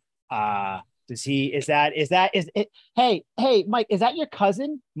Johnson? Hey, Mike, is that your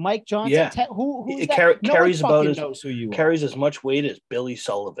cousin, Mike Johnson? Yeah. Who's that? Carries as much weight as Billy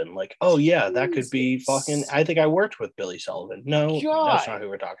Sullivan. Like, oh yeah, that could be fucking. I think I worked with Billy Sullivan. No, that's not who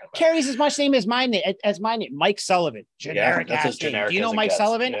we're talking about. Carries as much name as my name, Mike Sullivan. Generic ass name. Do you know Mike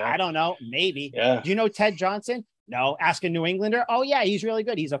Sullivan? Yeah. I don't know. Maybe. Yeah. Do you know Ted Johnson? No, ask a New Englander. Oh, yeah, he's really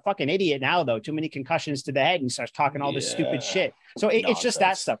good. He's a fucking idiot now, though. Too many concussions to the head and he starts talking all this stupid shit. So it's just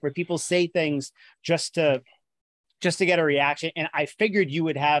that stuff where people say things just to get a reaction. And I figured you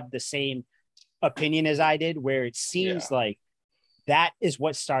would have the same opinion as I did, where it seems like that is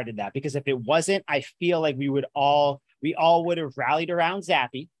what started that. Because if it wasn't, I feel like we all would have rallied around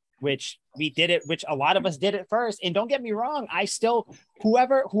Zappe, which we did it, which a lot of us did it first. And don't get me wrong, I still,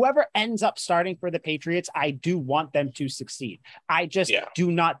 whoever ends up starting for the Patriots, I do want them to succeed. I just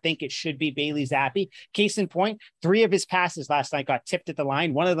do not think it should be Bailey Zappe. Case in point, 3 of his passes last night got tipped at the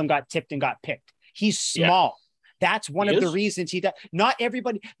line. One of them got tipped and got picked. He's small. That's one of the reasons he does. Not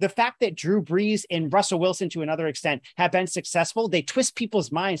everybody. The fact that Drew Brees and Russell Wilson, to another extent, have been successful, they twist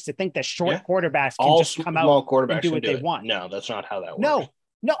people's minds to think that short quarterbacks can just come out and do what they want. No, that's not how that works.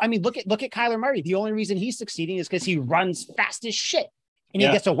 No, I mean, look at Kyler Murray. The only reason he's succeeding is because he runs fast as shit and he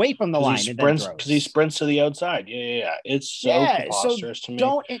gets away from the line because he sprints to the outside. Yeah. It's so preposterous to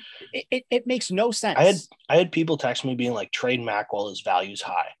me. It makes no sense. I had people text me being like, trade Mac while his value's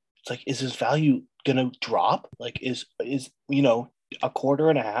high. It's like, is his value gonna drop? Like, is a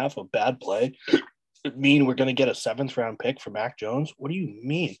quarter and a half of bad play mean we're gonna get a 7th round pick for Mac Jones? What do you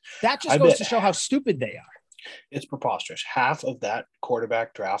mean? That just goes to show how stupid they are. It's preposterous. Half of that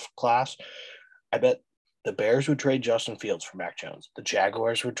quarterback draft class, I bet the Bears would trade Justin Fields for Mac Jones. The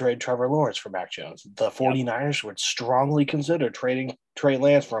Jaguars would trade Trevor Lawrence for Mac Jones. The 49ers would strongly consider trading Trey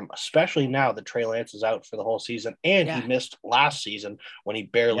Lance for him, especially now that Trey Lance is out for the whole season and he missed last season when he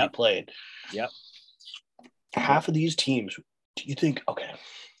barely played. Half of these teams, do you think,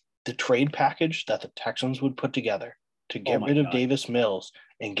 the trade package that the Texans would put together to get rid of Davis Mills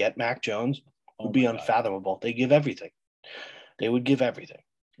and get Mac Jones would be unfathomable. They give everything. They would give everything.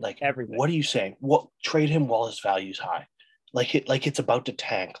 Like, everything. What are you saying? Trade him while his value's high? like it's about to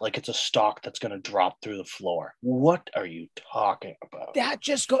tank, like it's a stock that's going to drop through the floor. What are you talking about? That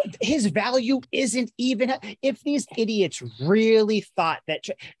just go. His value isn't even. If these idiots really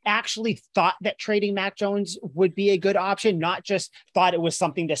actually thought that trading Mac Jones would be a good option, not just thought it was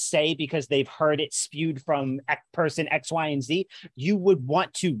something to say because they've heard it spewed from person X, Y, and Z, you would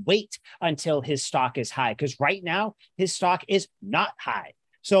want to wait until his stock is high, because right now his stock is not high.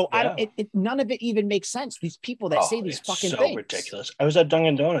 So I don't. None of it even makes sense. These people that say these fucking things, ridiculous. I was at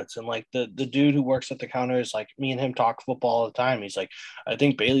Dunkin' Donuts, and like the dude who works at the counter is like, me and him talk football all the time. He's like, I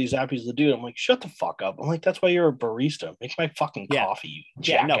think Bailey Zappi's the dude. I'm like, shut the fuck up. I'm like, that's why you're a barista. Make my fucking coffee, you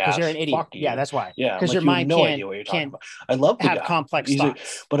jackass. No, because you're an idiot. Fuck you. Yeah, that's why. Yeah, because your mind no idea what you're talking about. I love the guy. Complex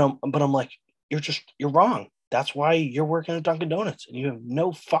thoughts. But I'm like, you're wrong. That's why you're working at Dunkin' Donuts, and you have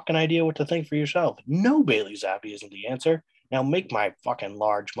no fucking idea what to think for yourself. No, Bailey Zappi isn't the answer. Now make my fucking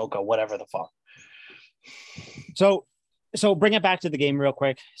large mocha, whatever the fuck. So bring it back to the game real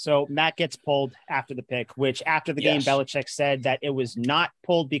quick. So Matt gets pulled after the pick, which after the game, Belichick said that it was not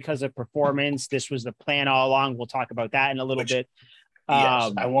pulled because of performance. This was the plan all along. We'll talk about that in a little bit.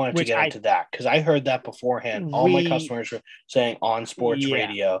 Yes, I wanted to get into that because I heard that beforehand. All my customers were saying on sports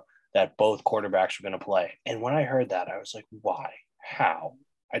radio that both quarterbacks were going to play. And when I heard that, I was like, why? How?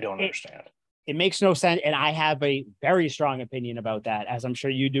 I don't understand. It makes no sense. And I have a very strong opinion about that, as I'm sure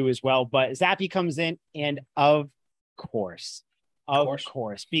you do as well. But Zappe comes in, and of course,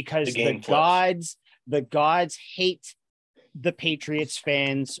 because the gods hate the Patriots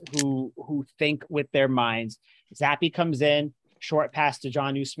fans who think with their minds. Zappe comes in, short pass to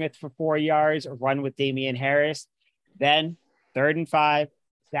Jonnu Smith for 4 yards, a run with Damian Harris. Then 3rd and 5,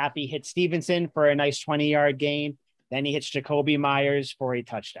 Zappe hits Stevenson for a nice 20-yard gain. Then he hits Jakobi Meyers for a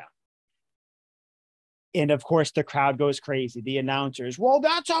touchdown. And of course, the crowd goes crazy. The announcers, well,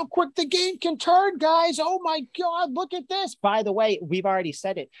 that's how quick the game can turn, guys. Oh my God, look at this. By the way, we've already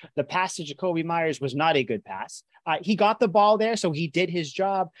said it. The pass to Jakobi Meyers was not a good pass. He got the ball there, so he did his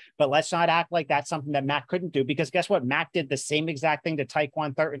job. But let's not act like that's something that Mac couldn't do, because guess what? Mac did the same exact thing to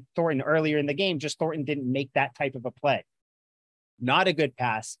Tyquan Thornton earlier in the game. Just Thornton didn't make that type of a play. Not a good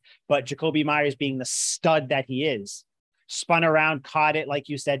pass, but Jakobi Meyers, being the stud that he is, spun around, caught it, like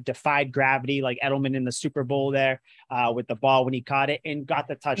you said, defied gravity, like Edelman in the Super Bowl there with the ball when he caught it, and got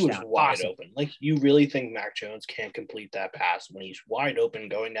the touchdown. He was wide open. Like, you really think Mac Jones can't complete that pass when he's wide open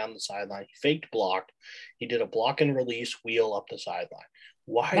going down the sideline? He faked blocked. He did a block and release wheel up the sideline.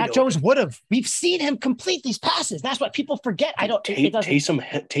 Mac Jones would have. We've seen him complete these passes. That's what people forget.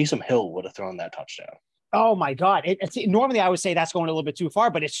 Taysom Hill would have thrown that touchdown. Oh my God. It's normally I would say that's going a little bit too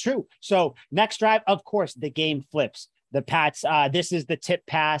far, but it's true. So next drive, of course, the game flips. The Pats, this is the tip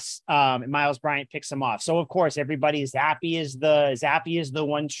pass. Miles Bryant picks him off. So of course, everybody, Zappe is the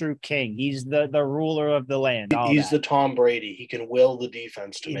one true king. He's the ruler of the land. He's the Tom Brady. He can will the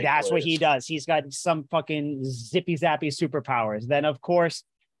defense to make That's plays. What he does. He's got some fucking zippy zappy superpowers. Then of course,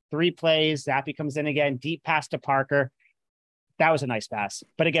 3 plays. Zappe comes in again, deep pass to Parker. That was a nice pass.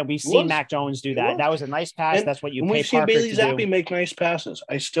 But again, we've seen Mac Jones do that. That was a nice pass. And that's what you pay Parker to do. We've seen Bailey Zappe make nice passes.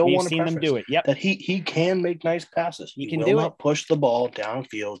 I still want to them do it. Yep. That he can make nice passes. He can do it. Push the ball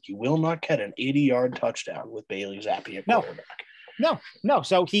downfield. You will not get an 80-yard touchdown with Bailey Zappe at quarterback. No.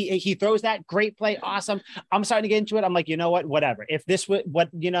 So he throws that great play. Awesome. I'm starting to get into it. I'm like, you know what? Whatever. If this would,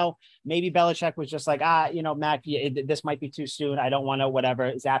 maybe Belichick was just like, Mac, this might be too soon. I don't want to,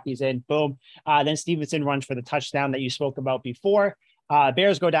 whatever. Zappe's in. Boom. Then Stevenson runs for the touchdown that you spoke about before.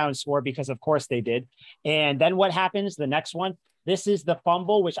 Bears go down and score because of course they did. And then what happens? The next one, this is the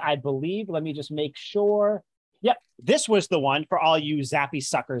fumble, which I believe, let me just make sure. Yep. This was the one for all you Zappe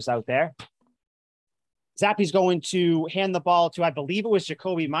suckers out there. Zappe's going to hand the ball to, I believe it was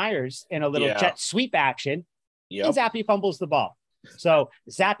Jakobi Meyers in a little jet sweep action. Yep. And Zappe fumbles the ball. So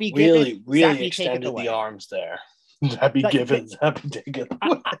Zappe really extended the arms there. Zappe given, Zappe taken.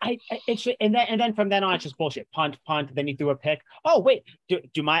 And then from then on, it's just bullshit. Punt. Then he threw a pick. Oh, wait.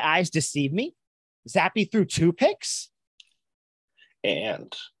 Do my eyes deceive me? Zappe threw 2 picks?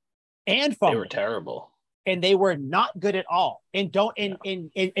 And fumbled. They were terrible. And they were not good at all. And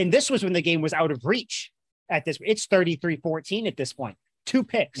this was when the game was out of reach. It's 33-14 at this point. 2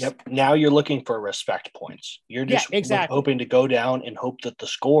 picks. Yep. Now you're looking for respect points. You're just hoping to go down and hope that the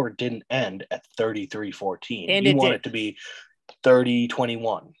score didn't end at 33-14. And you want it to be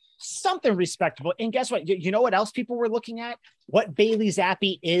 30-21. Something respectable. And guess what? You know what else people were looking at? What Bailey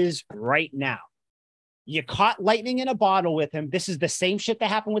Zappe is right now. You caught lightning in a bottle with him. This is the same shit that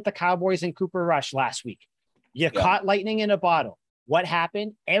happened with the Cowboys and Cooper Rush last week. You caught lightning in a bottle. What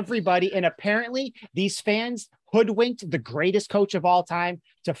happened? Everybody, and apparently these fans hoodwinked the greatest coach of all time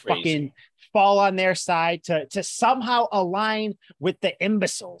to fucking fall on their side to somehow align with the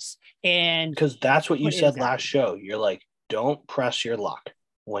imbeciles. And because that's what you said last show. You're like, don't press your luck.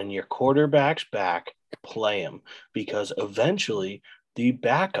 When your quarterback's back, play him, because eventually the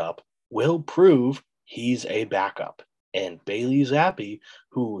backup will prove he's a backup. And Bailey Zappi,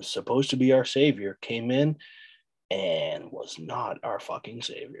 who was supposed to be our savior, came in and was not our fucking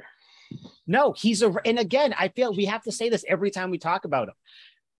savior. No, and again, I feel we have to say this every time we talk about him.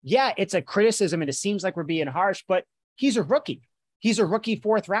 Yeah, it's a criticism and it seems like we're being harsh, but he's a rookie. He's a rookie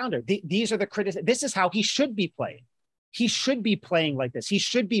fourth rounder. These are the criticisms. This is how he should be playing. He should be playing like this. He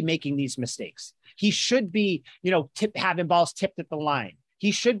should be making these mistakes. He should be, having balls tipped at the line.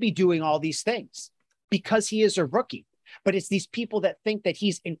 He should be doing all these things because he is a rookie. But it's these people that think that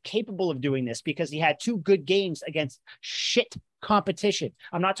he's incapable of doing this because he had 2 good games against shit competition.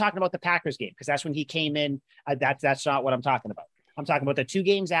 I'm not talking about the Packers game because that's when he came in. That's not what I'm talking about. I'm talking about the 2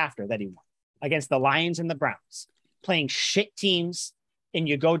 games after that he won against the Lions and the Browns, playing shit teams. And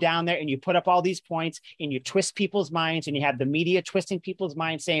you go down there and you put up all these points and you twist people's minds and you have the media twisting people's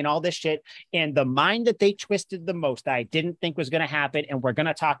minds saying all this shit. And the mind that they twisted the most, I didn't think was going to happen. And we're going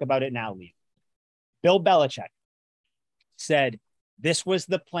to talk about it now, Liam. Bill Belichick said this was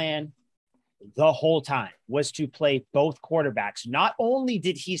the plan the whole time, was to play both quarterbacks. Not only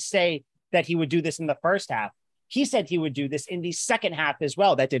did he say that he would do this in the first half, he said he would do this in the second half as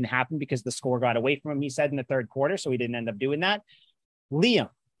well. That didn't happen because the score got away from him, he said, in the third quarter. So he didn't end up doing that. Liam,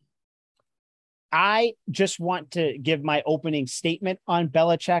 I just want to give my opening statement on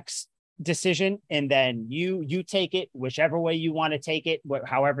Belichick's decision, and then you take it whichever way you want to take it,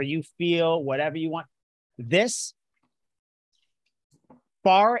 however you feel, whatever you want. This,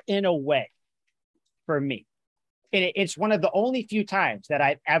 far and away, for me, and it's one of the only few times that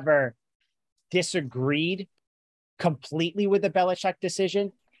I've ever disagreed completely with the Belichick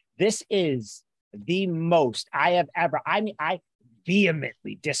decision. This is the most I have ever. I mean, I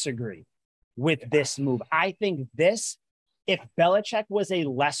vehemently disagree with this move. I think this, if Belichick was a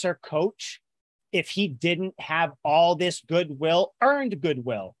lesser coach, if he didn't have all this earned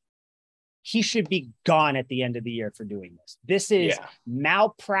goodwill, he should be gone at the end of the year for doing this. This is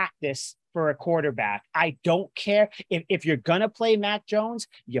malpractice for a quarterback. I don't care if you're going to play Mac Jones,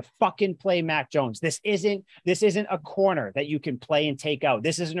 you fucking play Mac Jones. This isn't a corner that you can play and take out.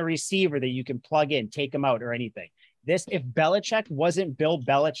 This isn't a receiver that you can plug in, take him out or anything. If Belichick wasn't Bill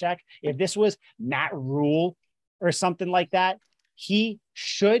Belichick, if this was Matt Rule or something like that, he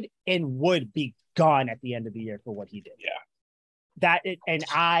should and would be gone at the end of the year for what he did. Yeah.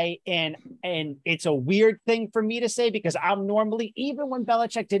 And it's a weird thing for me to say because I'm normally, even when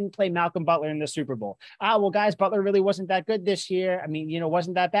Belichick didn't play Malcolm Butler in the Super Bowl, guys, Butler really wasn't that good this year. I mean,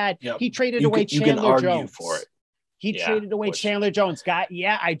 wasn't that bad. Yep. He traded away Chandler Jones for it. He traded away Chandler Jones.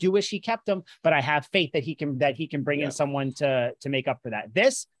 I do wish he kept him, but I have faith that he can bring in someone to make up for that.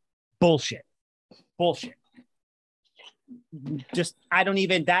 This bullshit. Just, I don't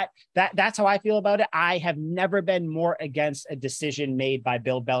even, that's how I feel about it. I have never been more against a decision made by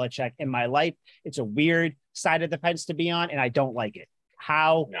Bill Belichick in my life. It's a weird side of the fence to be on, and I don't like it.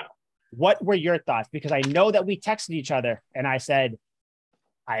 What were your thoughts? Because I know that we texted each other and I said,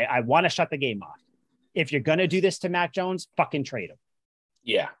 I want to shut the game off. If you're going to do this to Mac Jones, fucking trade him.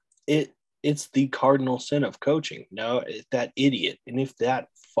 Yeah. It's the cardinal sin of coaching. No, that idiot. And if that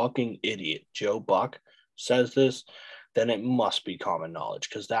fucking idiot, Joe Buck, says this, then it must be common knowledge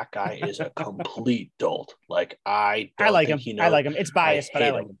because that guy is a complete dolt. Like, I like him. I like him. It's biased, but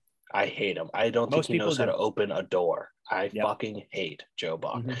I like him. I hate him. I don't think he knows how to open a door. I fucking hate Joe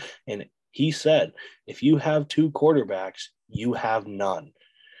Buck. Mm-hmm. And he said, if you have 2 quarterbacks, you have none.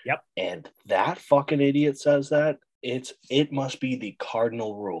 Yep. And that fucking idiot says that. It must be the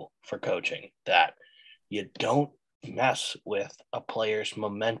cardinal rule for coaching that you don't mess with a player's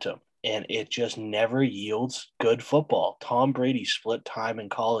momentum. And it just never yields good football. Tom Brady split time in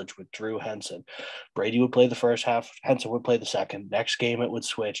college with Drew Henson. Brady would play the first half. Henson would play the second. Next game, it would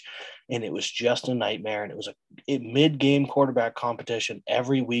switch. And it was just a nightmare. And it was a mid-game quarterback competition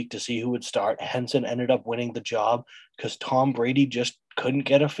every week to see who would start. Henson ended up winning the job because Tom Brady just couldn't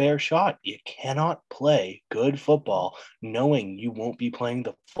get a fair shot. You cannot play good football knowing you won't be playing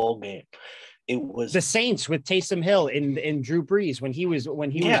the full game. It was the Saints with Taysom Hill and Drew Brees when he was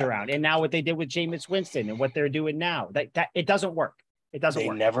around, and now what they did with Jameis Winston and what they're doing now, that it doesn't work. It doesn't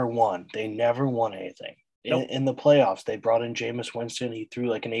work. They never won anything. Nope. In the playoffs, they brought in Jameis Winston. He threw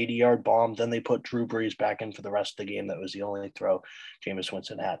like an 80-yard bomb. Then they put Drew Brees back in for the rest of the game. That was the only throw Jameis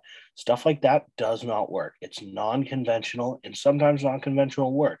Winston had. Stuff like that does not work. It's non-conventional, and sometimes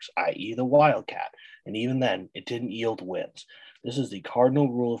non-conventional works, i.e. the Wildcat. And even then, it didn't yield wins. This is the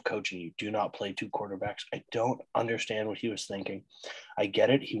cardinal rule of coaching. You do not play two quarterbacks. I don't understand what he was thinking. I get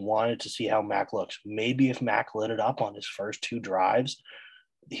it. He wanted to see how Mac looks. Maybe if Mac lit it up on his first two drives,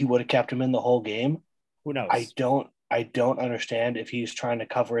 he would have kept him in the whole game. Who knows? I don't understand if he's trying to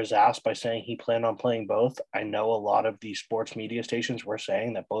cover his ass by saying he planned on playing both. I know a lot of the sports media stations were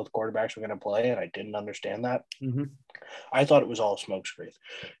saying that both quarterbacks were going to play, and I didn't understand that. Mm-hmm. I thought it was all smokescreen.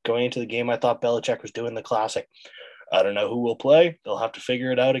 Going into the game, I thought Belichick was doing the classic. I don't know who will play. They'll have to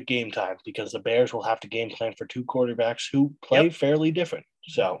figure it out at game time because the Bears will have to game plan for two quarterbacks who play fairly different.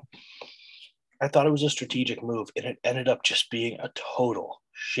 So I thought it was a strategic move, and it ended up just being a total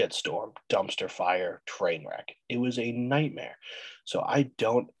shitstorm, dumpster fire, train wreck. It was a nightmare. So I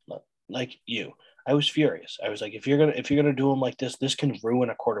don't like you. I was furious. I was like, if you're gonna do him like this can ruin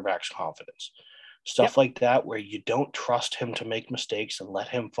a quarterback's confidence. Stuff like that, where you don't trust him to make mistakes and let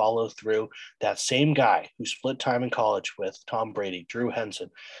him follow through. That same guy who split time in college with Tom Brady, Drew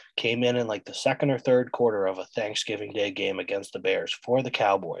Henson, came in like the second or third quarter of a Thanksgiving Day game against the Bears for the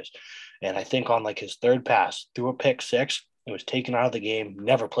Cowboys. And I think on like his third pass, threw a pick six, and was taken out of the game,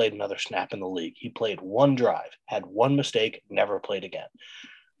 never played another snap in the league. He played one drive, had one mistake, never played again.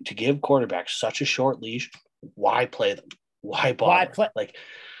 To give quarterbacks such a short leash, why play them? Why bother?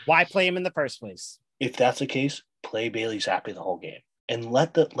 Why play him in the first place? If that's the case, play Bailey Zappi the whole game and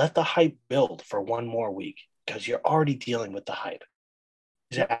let the hype build for one more week because you're already dealing with the hype.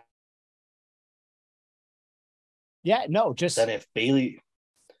 Yeah, no, just then if Bailey,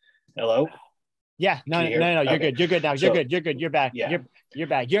 hello. Yeah, no, you're okay. Good. You're good now. You're good. You're back. Yeah. You're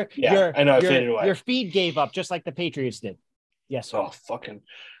back. I know I faded away. Your feed gave up just like the Patriots did. Yes. Oh, fucking.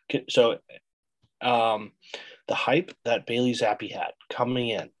 So, the hype that Bailey Zappi had coming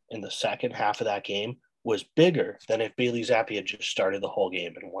in the second half of that game was bigger than if Bailey Zappi had just started the whole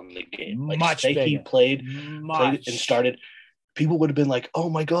game and won the game. Like, much say bigger. He played and started. People would have been like, "Oh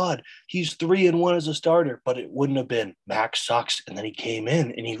my God, he's 3-1 as a starter," but it wouldn't have been Max sucks, and then he came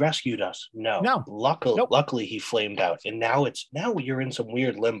in and he rescued us. No. Luckily, he flamed out, and now you're in some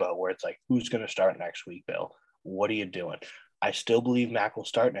weird limbo where it's like, who's going to start next week, Bill? What are you doing? I still believe Mac will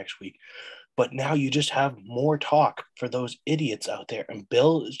start next week, but now you just have more talk for those idiots out there, and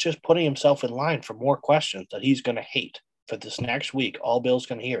Bill is just putting himself in line for more questions that he's going to hate for this next week. All Bill's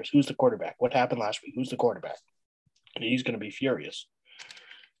going to hear is, "Who's the quarterback? What happened last week? Who's the quarterback?" And he's going to be furious.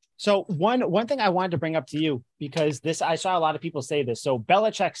 So one thing I wanted to bring up to you, because I saw a lot of people say this. So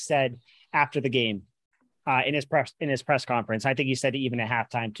Belichick said after the game in his press conference, I think he said even at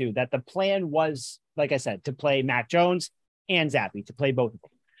halftime too, that the plan was, like I said, to play Mac Jones and Zappi, to play both of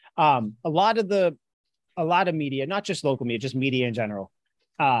them. A lot of media, not just local media, just media in general,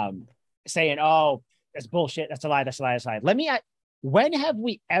 saying, "Oh, that's bullshit. That's a lie. That's a lie. That's a lie." When have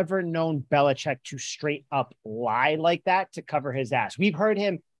we ever known Belichick to straight up lie like that to cover his ass? We've heard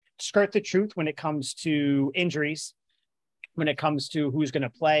him skirt the truth when it comes to injuries, when it comes to who's going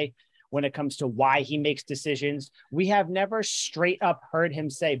to play, when it comes to why he makes decisions. We have never straight up heard him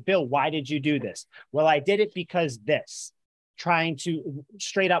say, "Bill, why did you do this?" "Well, I did it because this." Trying to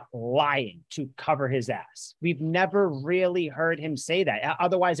straight up lying to cover his ass. We've never really heard him say that.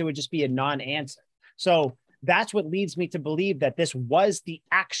 Otherwise, it would just be a non-answer. So that's what leads me to believe that this was the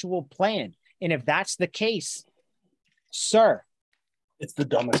actual plan. And if that's the case, sir, it's the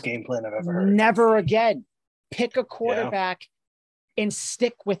dumbest game plan I've ever heard. Never again. Pick a quarterback and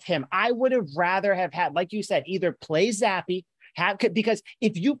stick with him. I would have rather have had, like you said, either play Zappi, because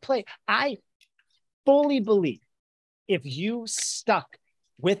if you play, I fully believe if you stuck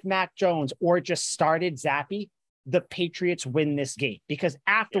with Mac Jones or just started Zappi, the Patriots win this game, because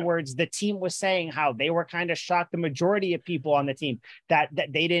afterwards the team was saying how they were kind of shocked. The majority of people on the team that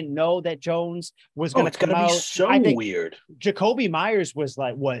they didn't know that Jones was going to come out. It's going to be so weird. Jacoby Myers was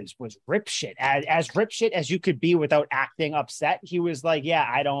rip shit, as rip shit as you could be without acting upset. He was like, "Yeah,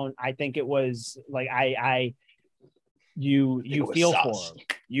 I think it was like, you feel for him.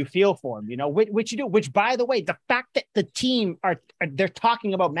 You feel for him, which you do, which, by the way, the fact that the team they're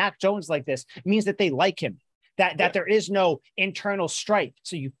talking about Mac Jones like this means that they like him. That there is no internal strife.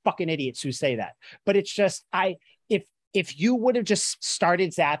 So you fucking idiots who say that. But it's just, if you would have just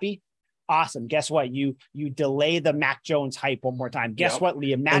started Zappi, awesome. Guess what? You delay the Mac Jones hype one more time. Guess what,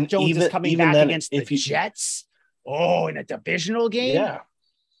 Liam? Mac Jones is coming back against the Jets. Oh, in a divisional game? Yeah.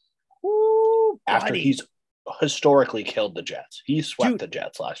 Ooh, after he's historically killed the Jets. He swept the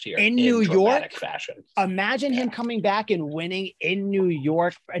Jets last year in New York fashion. Imagine him coming back and winning in New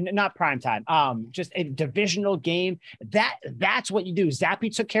York, and not primetime, just a divisional game. That's what you do. Zappi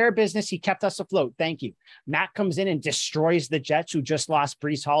took care of business. He kept us afloat. Thank you. Matt comes in and destroys the Jets, who just lost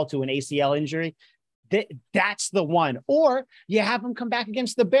Breece Hall to an ACL injury. That's the one. Or you have him come back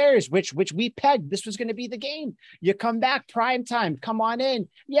against the Bears, which we pegged. This was going to be the game. You come back prime time, come on in.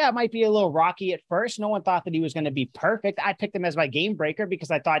 Yeah, it might be a little rocky at first. No one thought that he was going to be perfect. I picked him as my game breaker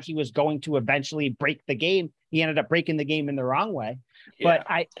because I thought he was going to eventually break the game. He ended up breaking the game in the wrong way. But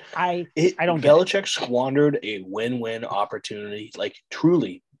I don't. Belichick squandered a win-win opportunity. Like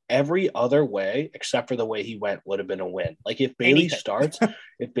truly, every other way except for the way he went would have been a win. Like if Bailey starts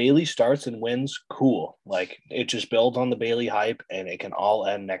and wins, cool. Like it just builds on the Bailey hype, and it can all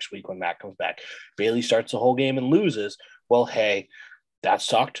end next week when Matt comes back. Bailey starts the whole game and loses. Well, hey, that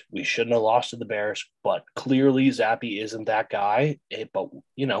sucked. We shouldn't have lost to the Bears, but clearly Zappe isn't that guy. But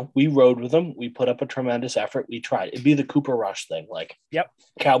we rode with him. We put up a tremendous effort. We tried. It'd be the Cooper Rush thing. Like,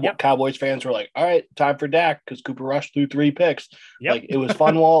 Cowboys fans were like, all right, time for Dak because Cooper Rush threw 3 picks. Yep. Like it was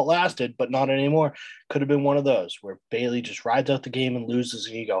fun while it lasted, but not anymore. Could have been one of those where Bailey just rides out the game and loses,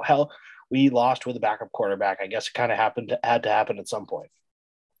 and you go, hell, we lost with a backup quarterback. I guess it kind of had to happen at some point.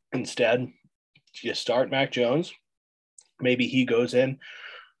 Instead, you start Mac Jones. Maybe he goes in,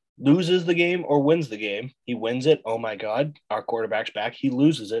 loses the game or wins the game. He wins it. Oh my God, our quarterback's back. He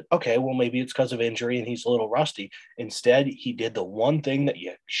loses it. Okay, well, maybe it's because of injury and he's a little rusty. Instead, he did the one thing that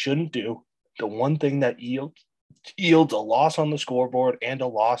you shouldn't do, the one thing that yields a loss on the scoreboard and a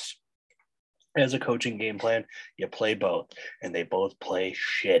loss as a coaching game plan. You play both, and they both play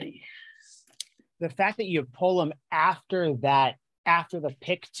shitty. The fact that you pull him after the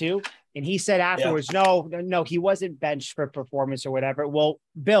pick too, and he said afterwards, no, he wasn't benched for performance or whatever. Well,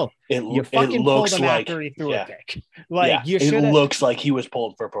 Bill, you fucking pulled him after he threw a pick. It looks like he was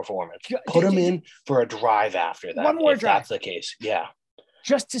pulled for performance. Put him in for a drive after that. One more drive. That's the case. Yeah.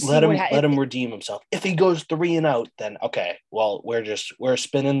 Just to see let him redeem himself. If he goes 3 and out, then okay. Well, we're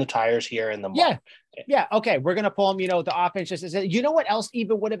spinning the tires here in the mud. Yeah. Okay. We're going to pull him, the offense just is, what else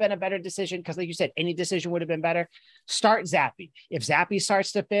even would have been a better decision? Because like you said, any decision would have been better. Start Zappe. If Zappe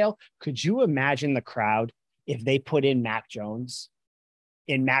starts to fail, could you imagine the crowd if they put in Mac Jones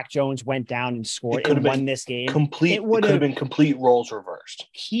and Mac Jones went down and scored and won this game? It would have been complete roles reversed.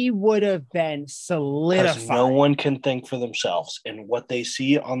 He would have been solidified. No one can think for themselves, and what they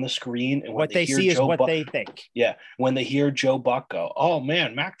see on the screen and what they see is what they think. Yeah. When they hear Joe Buck go, oh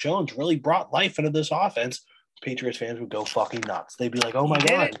man, Mac Jones really brought life into this offense, Patriots fans would go fucking nuts. They'd be like, oh my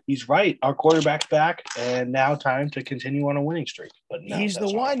God, he's right. Our quarterback's back, and now time to continue on a winning streak. But no, he's the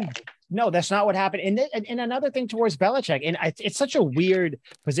one. No, that's not what happened. And another thing towards Belichick, and it's such a weird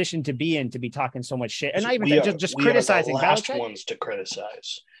position to be in, to be talking so much shit, and not even just criticizing Belichick. Belichick. Ones to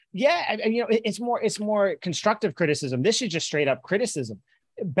criticize. Yeah, and it's more constructive criticism. This is just straight up criticism.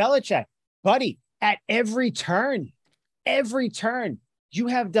 Belichick, buddy, at every turn, you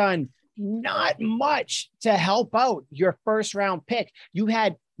have done not much to help out your first round pick. You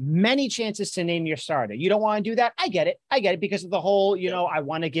had many chances to name your starter. You don't want to do that. I get it because of the whole, I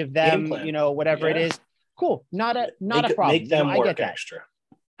want to give them, whatever it is. Cool. Not a problem. Make them work extra.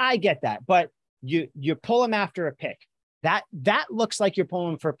 I get that. But you pull them after a pick. That looks like you're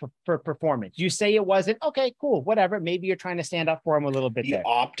pulling for performance. You say it wasn't. Okay, cool. Whatever. Maybe you're trying to stand up for him a little bit there. The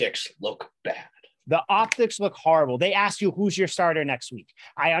optics look bad. The optics look horrible. They ask you who's your starter next week.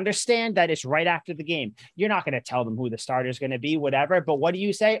 I understand that it's right after the game. You're not going to tell them who the starter is going to be, whatever. But what do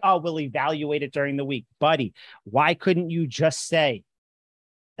you say? Oh, we'll evaluate it during the week. Buddy, why couldn't you just say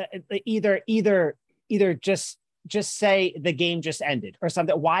either just say the game just ended or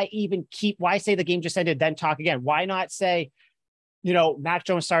something? Why say the game just ended, then talk again? Why not say, Mac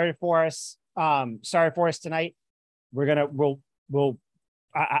Jones started for us tonight.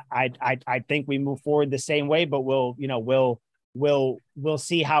 I think we move forward the same way, but we'll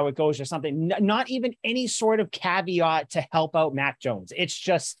see how it goes or something. Not even any sort of caveat to help out Mac Jones. It's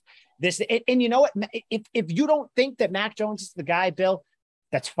just this. And you know what? If you don't think that Mac Jones is the guy, Bill,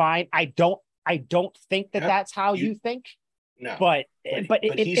 that's fine. I don't think that that's how you think. No, but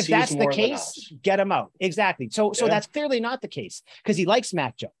if that's the case, get him out. Exactly. So that's clearly not the case because he likes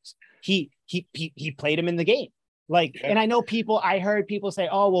Mac Jones. He played him in the game. And I know I heard people say,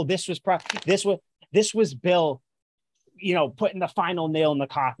 oh, well, this was Bill, putting the final nail in the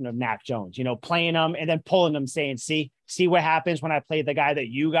coffin of Mac Jones, playing him and then pulling him saying, see what happens when I play the guy that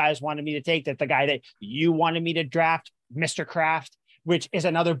you guys wanted me to take, that the guy that you wanted me to draft, Mr. Kraft, which is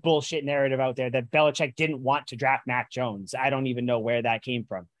another bullshit narrative out there that Belichick didn't want to draft Mac Jones. I don't even know where that came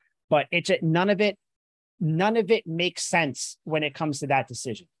from, but none of it makes sense when it comes to that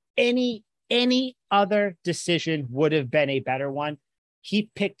decision. Any other decision would have been a better one. He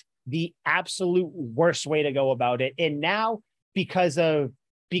picked the absolute worst way to go about it. And now, because of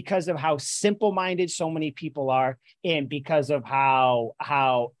because of how simple-minded so many people are, and because of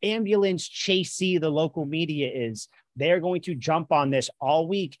how ambulance chasey the local media is. They're going to jump on this all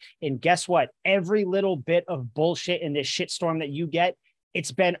week. And guess what? Every little bit of bullshit in this shitstorm that you get,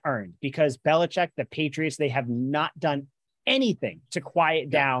 it's been earned, because Belichick, the Patriots, they have not done anything to quiet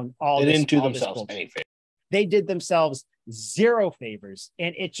down all they this. They didn't do all themselves any favors. They did themselves zero favors.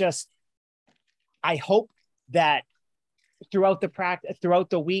 And it just, I hope that throughout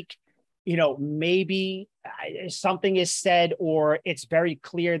the week, you know, maybe something is said, or it's very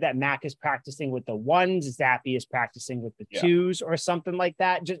clear that Mac is practicing with the ones, Zappe is practicing with the twos, or something like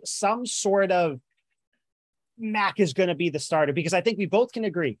that. Just some sort of Mac is going to be the starter, because I think we both can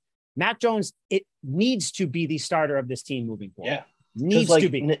agree Mac Jones, it needs to be the starter of this team moving forward. Yeah. Needs like, to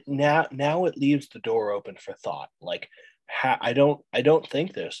be. Now it leaves the door open for thought. Like, I don't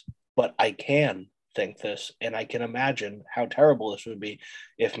think this, but I can think this, and I can imagine how terrible this would be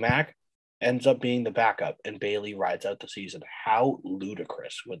if Mac ends up being the backup and Bailey rides out the season. How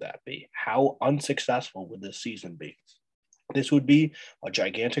ludicrous would that be? How unsuccessful would this season be? This would be a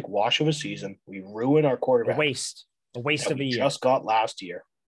gigantic wash of a season. We ruin our quarterback. A waste of a year. Just got last year.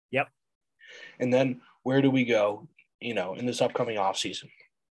 Yep. And then where do we go, you know, in this upcoming offseason?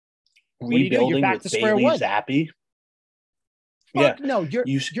 Rebuilding with Bailey Zappe. No,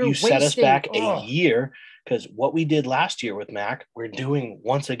 you set us back a year, because what we did last year with Mac, we're doing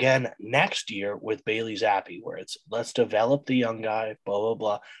once again next year with Bailey Zappe, where it's let's develop the young guy, blah, blah,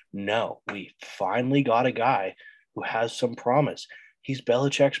 blah. No, we finally got a guy who has some promise. He's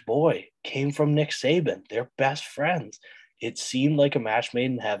Belichick's boy, came from Nick Saban. They're best friends. It seemed like a match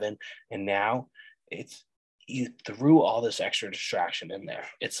made in heaven, and now you threw all this extra distraction in there.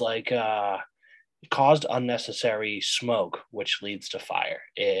 It's like caused unnecessary smoke, which leads to fire.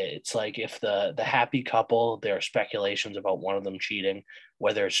 It's like if the happy couple, there are speculations about one of them cheating,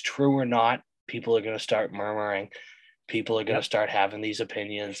 whether it's true or not, people are going to start murmuring. People are going to start having these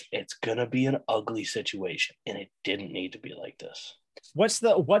opinions. It's going to be an ugly situation, and it didn't need to be like this. What's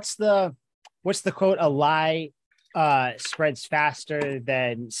the quote? A lie spreads faster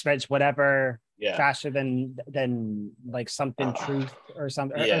than spreads whatever. Yeah. Faster than like something truth or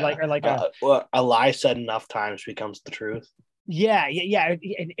something, or like a lie said enough times becomes the truth. Yeah.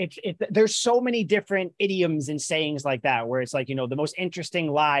 There's so many different idioms and sayings like that, where it's like, you know, the most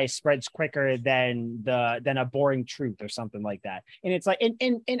interesting lie spreads quicker than a boring truth or something like that. And it's like,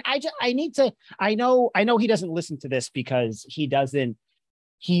 and I know he doesn't listen to this, because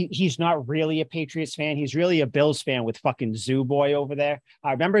he's not really a Patriots fan. He's really a Bills fan with fucking Zoo Boy over there.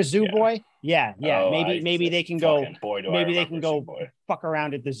 Remember Zoo Boy? Yeah. Oh, maybe they can go. Maybe they can go fuck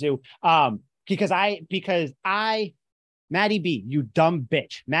around at the zoo. Because Maddie B, you dumb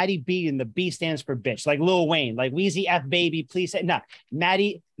bitch. Maddie B, and the B stands for bitch, like Lil Wayne, like Weezy F baby. Please say no.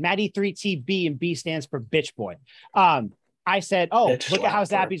 Maddie 3TB, and B stands for bitch boy. I said, look at how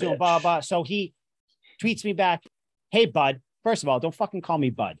Zappe's doing, blah blah. So he tweets me back, hey bud. First of all, don't fucking call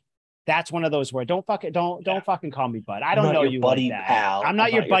me bud. That's one of those words. Don't fucking call me bud. I don't know you like that. Pal. I'm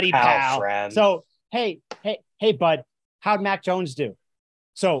not your buddy pal. Friend. So hey bud, how'd Mac Jones do?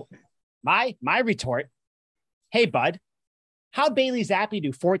 So my retort, hey bud, how'd Bailey Zappe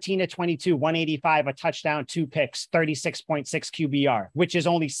do? 14 of 22, 185, a touchdown, 2 picks, 36.6 QBR, which is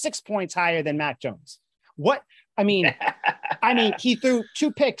only 6 points higher than Mac Jones. What? I mean, he threw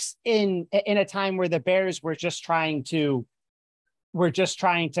 2 picks in a time where the Bears were just trying to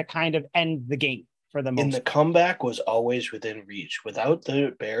kind of end the game for the most. And the comeback was always within reach. Without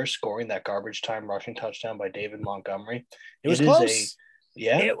the Bears scoring that garbage time rushing touchdown by David Montgomery, it was close.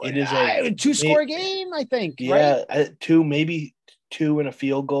 It is a 2-score game, I think. Yeah, right? 2, maybe 2 and a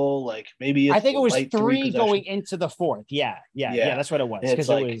field goal. Like maybe I think it was 3 going into the 4th. Yeah, that's what it was. Because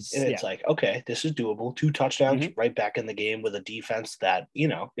it's like, okay, this is doable. 2 touchdowns right back in the game with a defense that, you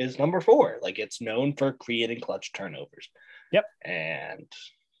know, is number 4. Like, it's known for creating clutch turnovers. Yep. And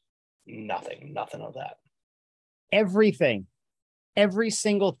nothing of that. Everything, every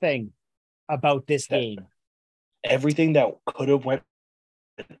single thing about this game. Everything that could have went.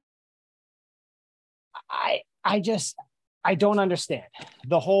 I don't understand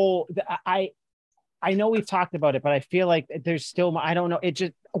the whole. I know we've talked about it, but I feel like there's still. I don't know. It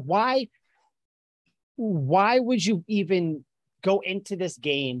just why would you even go into this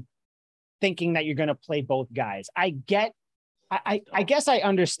game thinking that you're going to play both guys? I guess I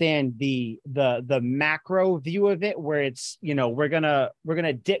understand the macro view of it, where it's, you know, we're gonna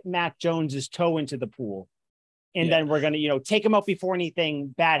dip Mac Jones's toe into the pool, and then we're gonna, you know, take him out before anything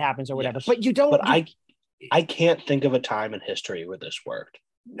bad happens or whatever. Yes. But you don't. But I can't think of a time in history where this worked.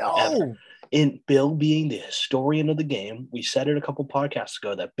 ever. No. In Bill being the historian of the game, we said it a couple podcasts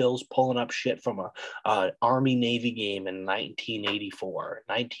ago that Bill's pulling up shit from a Army Navy game in 1984,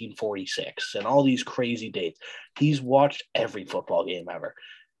 1946, and all these crazy dates. He's watched every football game ever.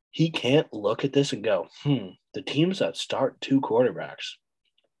 He can't look at this and go, the teams that start two quarterbacks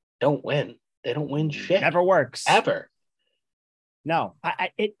don't win. They don't win shit. Never works. Ever. No,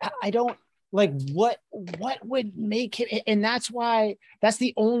 I don't like what would make it. And that's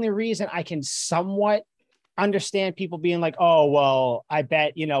the only reason I can somewhat understand people being like, oh, well, I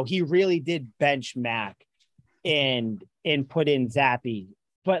bet, he really did bench Mac and put in Zappy.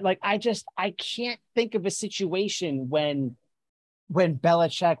 But like, I can't think of a situation when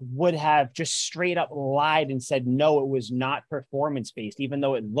Belichick would have just straight up lied and said, no, it was not performance based, even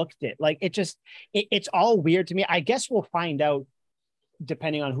though it looked it. Like it's all weird to me. I guess we'll find out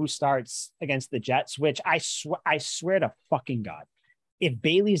depending on who starts against the Jets, which I swear to fucking God, if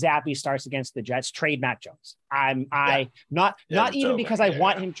Bailey Zappi starts against the Jets, trade Mac Jones. Not even because I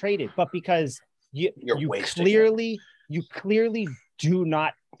want him traded, but because you clearly do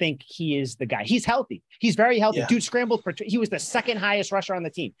not think he is the guy. He's healthy. He's very healthy. Yeah. Dude scrambled he was the second highest rusher on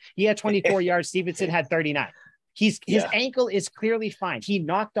the team. He had 24 yards. Stevenson had 39. His ankle is clearly fine. He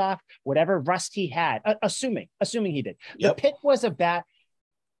knocked off whatever rust he had, assuming he did. Yep. The pick was a bad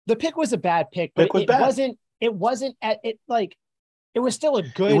pick, but it wasn't it was still a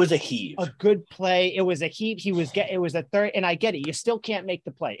good, it was a heave, a good play. It was a heave. It was a third. And I get it. You still can't make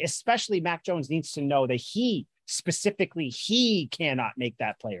the play, especially Mac Jones needs to know that he cannot make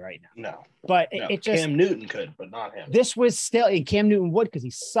that play right now. No, but it just, Cam Newton could, but not him. This was still, and Cam Newton would, because he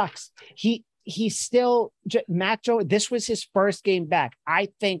sucks. He's still Mac Jones. This was his first game back. I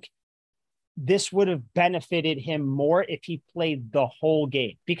think this would have benefited him more if he played the whole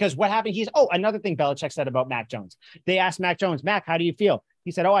game, because what happened? Another thing Belichick said about Mac Jones. They asked Mac Jones, Mac, how do you feel?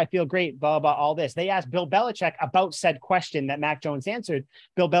 He said, I feel great, blah, blah, all this. They asked Bill Belichick about said question that Mac Jones answered.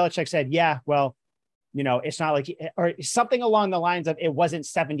 Bill Belichick said, yeah, well, it's not like, or something along the lines of, it wasn't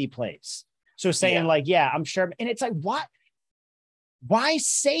 70 plays. So saying I'm sure. And it's like, what? Why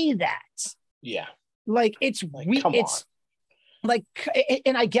say that? Yeah. Like, it's like,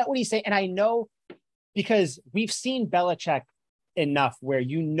 and I get what he's saying. And I know, because we've seen Belichick enough where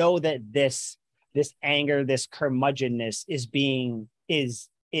that this anger, this curmudgeonness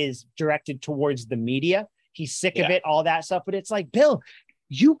is directed towards the media. He's sick of it, all that stuff. But it's like, Bill,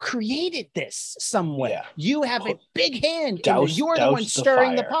 you created this somewhere. Yeah. You have a big hand. You're the one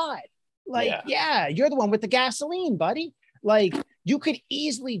stirring the pot. You're the one with the gasoline, buddy. Like, you could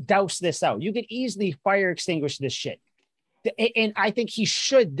easily douse this out. You could easily fire extinguish this shit. And I think he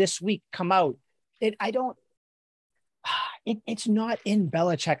should this week come out. It's not in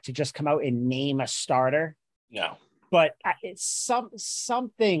Belichick to just come out and name a starter. No, but it's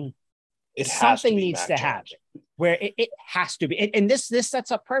something. Something needs to happen where it has to be. And this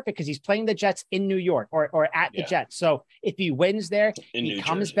sets up perfect because he's playing the Jets in New York or at the Jets. So if he wins there, he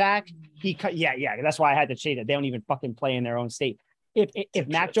comes back. That's why I had to change it. They don't even fucking play in their own state. If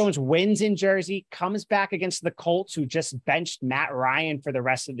Mac Jones wins in Jersey, comes back against the Colts, who just benched Matt Ryan for the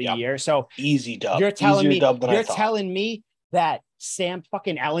rest of the year. So easy dub. You're telling me that Sam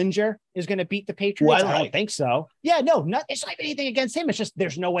fucking Ellinger is going to beat the Patriots? I don't think so. Yeah, no, it's not anything against him. It's just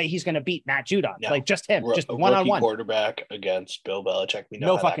there's no way he's going to beat Matt Judon. No. Like just him, just one-on-one. Quarterback against Bill Belichick.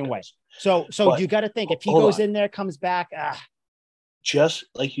 No fucking way. So you got to think if he goes in there, comes back. Just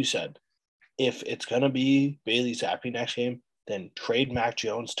like you said, if it's going to be Bailey Zappi next game, then trade Mac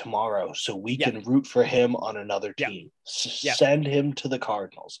Jones tomorrow so we can root for him on another team. Send him to the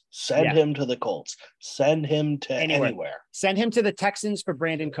Cardinals. Send him to the Colts. Send him to anywhere. Send him to the Texans for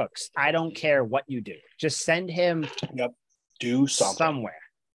Brandon Cooks. I don't care what you do. Just send him do something. Somewhere.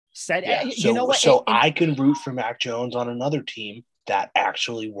 You know what? So I can root for Mac Jones on another team that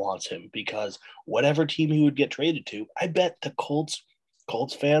actually wants him, because whatever team he would get traded to, I bet the Colts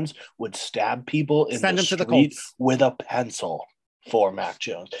fans would stab people in the street with a pencil for Mac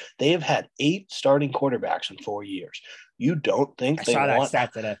Jones. They have had 8 starting quarterbacks in 4 years. You don't think they want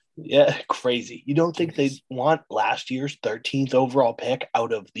that today? Yeah, crazy. You don't think they want last year's 13th overall pick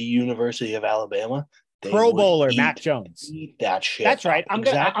out of the University of Alabama? Pro Bowler Mac Jones. Eat that shit. That's right. I'm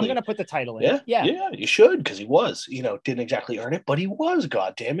gonna put the title in. Yeah, you should, because he was. Didn't exactly earn it, but he was.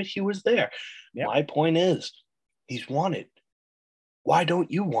 God damn it, he was there. Yep. My point is, he's wanted. Why don't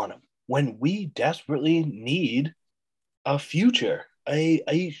you want him when we desperately need a future, a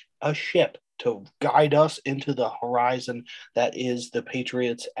ship to guide us into the horizon that is the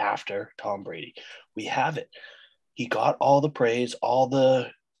Patriots after Tom Brady? We have it. He got all the praise, all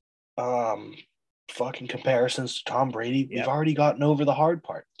the fucking comparisons to Tom Brady. Yep. We've already gotten over the hard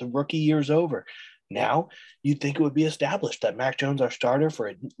part. The rookie year's over. Now, you'd think it would be established that Mac Jones our starter for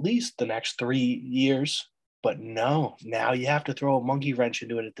at least the next 3 years. But no, now you have to throw a monkey wrench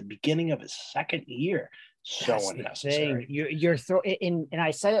into it at the beginning of his second year. So That's unnecessary. You're and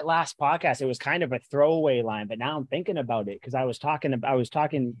I said it last podcast. It was kind of a throwaway line, but now I'm thinking about it because I was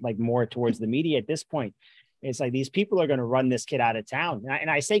talking like more towards the media at this point. It's like these people are going to run this kid out of town, and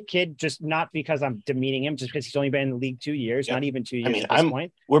I say kid just not because I'm demeaning him, just because he's only been in the league 2 years, not even 2 years at this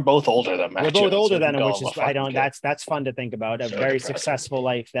point. We're both older than Mac. We're both older than him, which is that's fun to think about. A very successful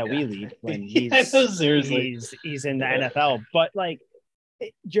life that we lead when he's in the NFL, but like.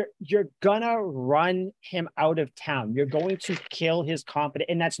 You're gonna run him out of town. You're going to kill his confidence.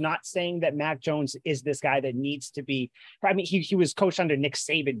 And that's not saying that Mac Jones is this guy that needs to be. I mean, he was coached under Nick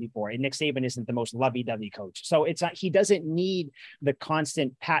Saban before, and Nick Saban isn't the most lovey-dovey coach. So it's not, he doesn't need the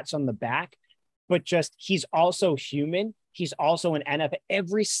constant pats on the back, but just he's also human. He's also an NFL.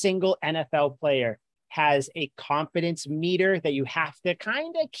 Every single NFL player has a confidence meter that you have to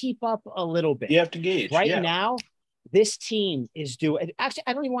kind of keep up a little bit. You have to gauge. Right now, this team is doing. Actually,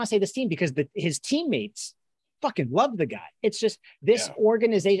 I don't even want to say this team because his teammates fucking love the guy. It's just this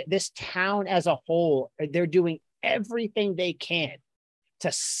organization, this town as a whole, they're doing everything they can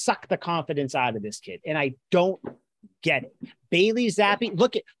to suck the confidence out of this kid. And I don't get it. Bailey Zappi,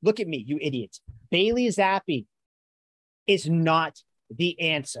 look at me, you idiots. Bailey Zappi is not the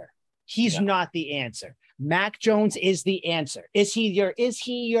answer. He's not the answer. Mac Jones is the answer. Is he your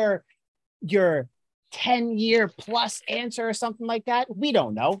 10-year plus answer or something like that? We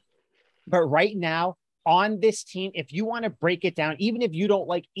don't know. But right now on this team, if you want to break it down, even if you don't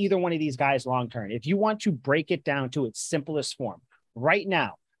like either one of these guys long-term, if you want to break it down to its simplest form, right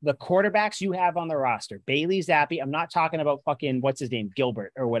now, the quarterbacks you have on the roster, Bailey Zappi, I'm not talking about fucking, what's his name,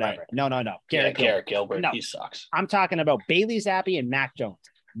 Gilbert or whatever. Right. No. Garrett Gilbert. No, he sucks. I'm talking about Bailey Zappi and Mac Jones.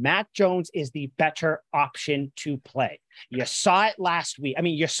 Mac Jones is the better option to play. You saw it last week. I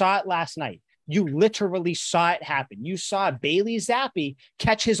mean, you saw it last night. You literally saw it happen. You saw Bailey Zappi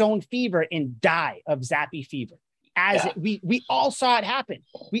catch his own fever and die of Zappi fever. We all saw it happen.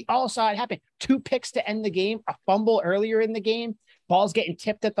 We all saw it happen. 2 picks to end the game, a fumble earlier in the game, balls getting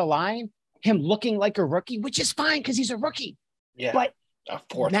tipped at the line, him looking like a rookie, which is fine because he's a rookie. Yeah. But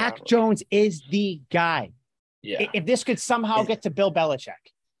Mac Jones is the guy. Yeah. If this could somehow get to Bill Belichick,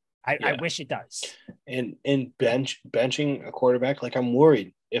 I wish it does. And benching a quarterback, like I'm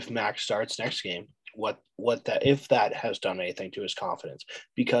worried if Mac starts next game, if that has done anything to his confidence.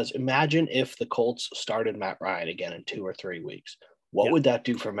 Because imagine if the Colts started Matt Ryan again in 2 or 3 weeks. What would that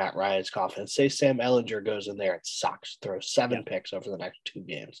do for Matt Ryan's confidence? Say Sam Ehlinger goes in there and sucks, throws 7 picks over the next 2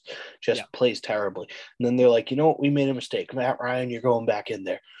 games, just plays terribly. And then they're like, you know what? We made a mistake. Matt Ryan, you're going back in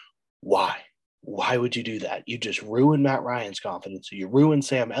there. Why? Why would you do that? You just ruined Matt Ryan's confidence. You ruined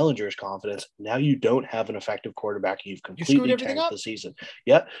Sam Ehlinger's confidence. Now you don't have an effective quarterback. You've completely tanked the season.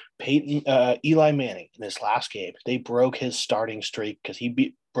 Yep. Eli Manning in his last game, they broke his starting streak because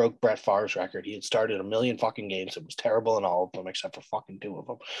he broke Brett Favre's record. He had started 1 million fucking games. It was terrible in all of them except for fucking 2 of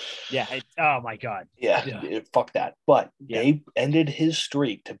them. Yeah. Oh my God. Fuck that. But they ended his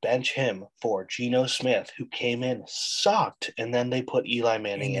streak to bench him for Geno Smith, who came in, sucked, and then they put Eli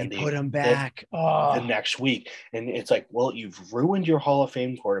Manning in. Put him back the next week. And it's like, well, you've ruined your Hall of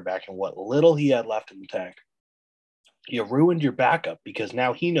Fame quarterback and what little he had left in the tank. You ruined your backup because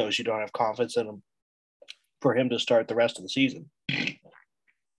now he knows you don't have confidence in him for him to start the rest of the season.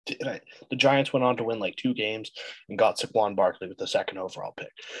 The Giants went on to win like 2 games and got Saquon Barkley with the 2nd overall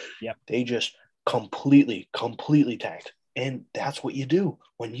pick. Yep. They just completely tanked. And that's what you do.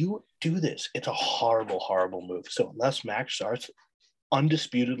 When you do this, it's a horrible, horrible move. So unless Max starts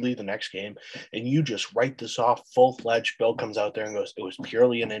undisputedly the next game and you just write this off full-fledged, Bill comes out there and goes, it was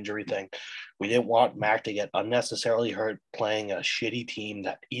purely an injury thing. We didn't want Mac to get unnecessarily hurt playing a shitty team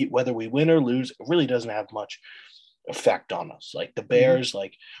that whether we win or lose, it really doesn't have much effect on us. Like the Bears,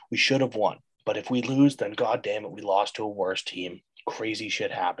 like we should have won, but if we lose, then god damn it, we lost to a worse team. Crazy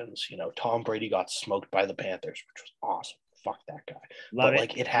shit happens. You know, Tom Brady got smoked by the Panthers, which was awesome. Fuck that guy.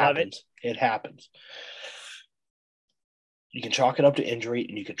 Like it happens. It happens. You can chalk it up to injury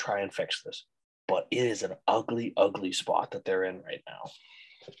and you can try and fix this, but it is an ugly, ugly spot that they're in right now.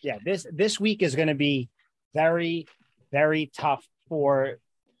 Yeah, this week is going to be very, very tough for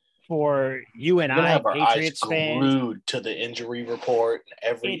you and I, have our Patriots eyes fans, glued to the injury report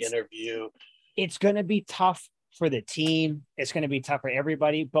and every interview. It's going to be tough for the team. It's going to be tough for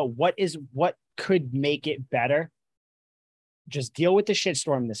everybody. But what could make it better? Just deal with the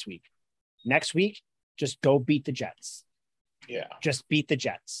shitstorm this week. Next week, just go beat the Jets. Yeah. Just beat the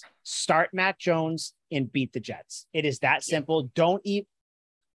Jets. Start Mac Jones and beat the Jets. It is that simple. Don't eat.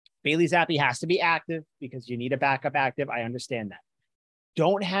 Bailey Zappi has to be active because you need a backup active. I understand that.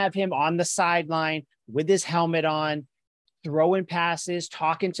 Don't have him on the sideline with his helmet on, throwing passes,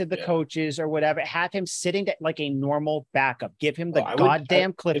 talking to the coaches or whatever. Have him sitting like a normal backup. Give him the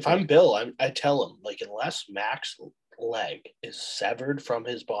goddamn clip. If I'm Bill, I tell him, like, unless Mac's leg is severed from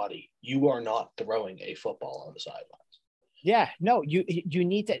his body, you are not throwing a football on the sidelines. Yeah, no, you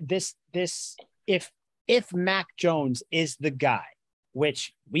need to if Mac Jones is the guy,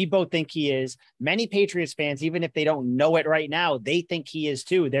 which we both think he is. Many Patriots fans, even if they don't know it right now, they think he is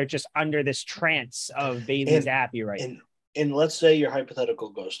too. They're just under this trance of Bailey Zappi right now. And let's say your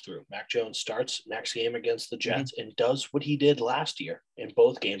hypothetical goes through. Mac Jones starts next game against the Jets and does what he did last year in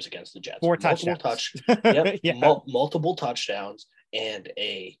both games against the Jets. 4 touchdowns. Multiple touchdowns and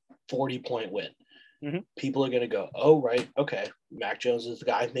a 40-point win. Mm-hmm. People are going to go, oh, right, okay, Mac Jones is the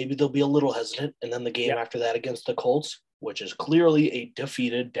guy. Maybe they'll be a little hesitant. And then the game after that against the Colts, which is clearly a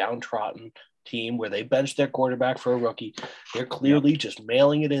defeated, downtrodden team where they benched their quarterback for a rookie. They're clearly just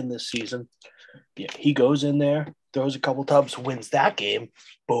mailing it in this season. Yeah, he goes in there, throws a couple tubs, wins that game.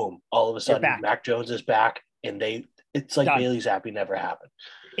 Boom. All of a sudden, Mac Jones is back, and it's like Bailey Zappi never happened.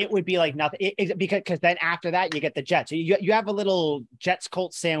 It would be like nothing because then after that, you get the Jets. You have a little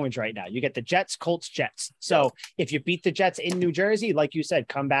Jets-Colts sandwich right now. You get the Jets, Colts, Jets. So if you beat the Jets in New Jersey, like you said,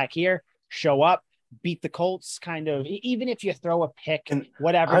 come back here, show up, beat the Colts, kind of, even if you throw a pick, and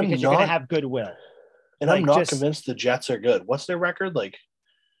whatever, because you're going to have goodwill. And I'm not convinced the Jets are good. What's their record? Like,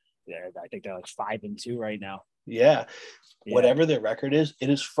 I think they're like 5-2 right now. Yeah. Whatever their record is, it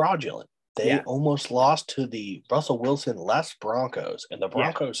is fraudulent. They almost lost to the Russell Wilson-less Broncos, and the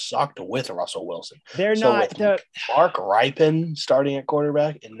Broncos sucked with Russell Wilson. They're not Mark Rypien starting at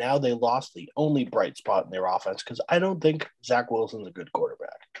quarterback, and now they lost the only bright spot in their offense because I don't think Zach Wilson's a good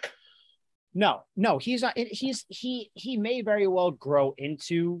quarterback. No, he's not. He may very well grow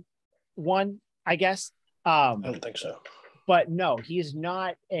into one, I guess. I don't think so. But no, he's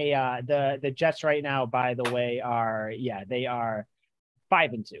not the Jets right now, by the way, they are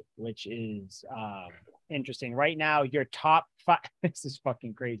 5-2, which is interesting. Right now, your top 5, this is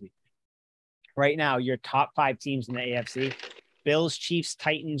fucking crazy. Right now, your top 5 teams in the AFC, Bills, Chiefs,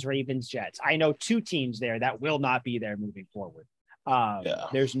 Titans, Ravens, Jets. I know 2 teams there that will not be there moving forward.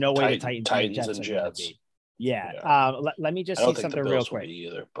 There's no way the Titans and Jets. Let me just see something real quick.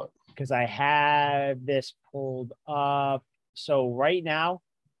 Because I have this pulled up. So right now,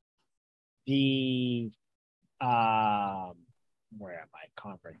 the where am I?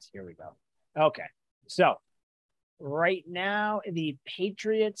 Conference. Here we go. Okay. So right now, the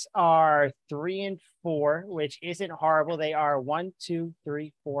Patriots are 3-4, which isn't horrible. They are 1, 2,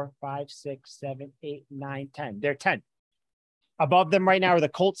 3, 4, 5, 6, 7, 8, 9, 10. They're 10. Above them right now are the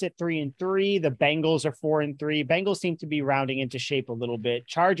Colts at 3-3. The Bengals are 4-3. Bengals seem to be rounding into shape a little bit.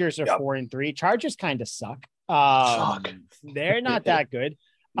 Chargers are 4-3. Chargers kind of suck. They're not that good.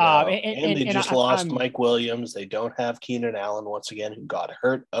 No. And they just lost Mike Williams. They don't have Keenan Allen once again, who got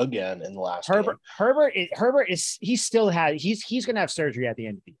hurt again in the last game. Herbert is he's going to have surgery at the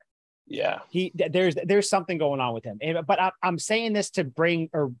end of the year. Yeah, there's something going on with him. But I'm saying this to bring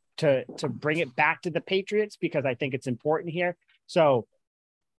it back to the Patriots because I think it's important here. So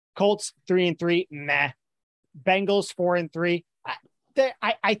Colts 3-3, meh. Bengals 4-3.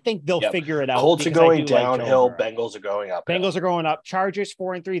 I think they'll figure it out. Colts are going downhill. Bengals are going up. Bengals are going up. Chargers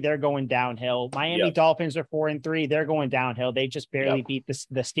 4-3. They're going downhill. Miami Dolphins are 4-3. They're going downhill. They just barely beat the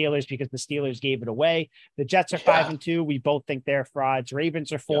Steelers because the Steelers gave it away. The Jets are 5-2. We both think they're frauds.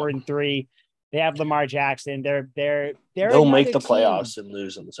 Ravens are 4-3. They have Lamar Jackson. They'll make the playoffs and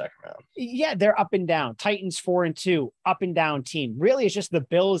lose in the second round. Yeah, they're up and down. Titans 4-2, up and down team. Really, it's just the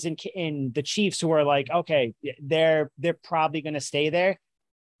Bills and the Chiefs who are like, okay, they're probably going to stay there.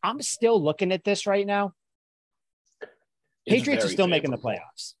 I'm still looking at this right now. Patriots are still making the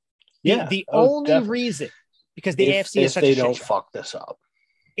playoffs. The only reason because the AFC is such a shit show. If they don't fuck this up.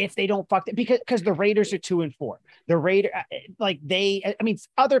 If they don't fuck it, because the Raiders are 2-4.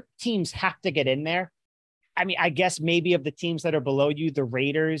 Other teams have to get in there. I mean, I guess maybe of the teams that are below you, the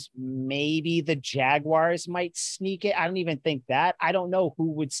Raiders, maybe the Jaguars might sneak it. I don't even think that. I don't know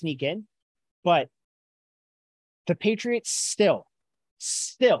who would sneak in, but the Patriots still.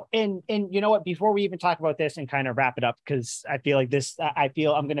 And you know what, before we even talk about this and kind of wrap it up, because I feel like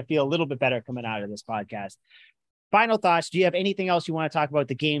I'm going to feel a little bit better coming out of this podcast. Final thoughts. Do you have anything else you want to talk about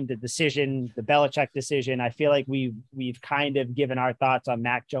the game, the decision, the Belichick decision? I feel like we've kind of given our thoughts on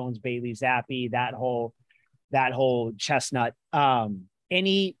Mac Jones, Bailey Zappi, that whole chestnut.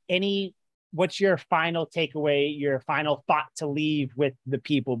 Any what's your final takeaway, your final thought to leave with the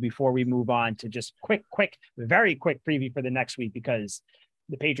people before we move on to just very quick preview for the next week, because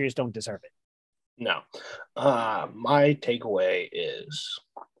the Patriots don't deserve it. No. My takeaway is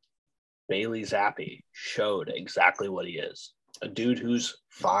Bailey Zappi showed exactly what he is. A dude who's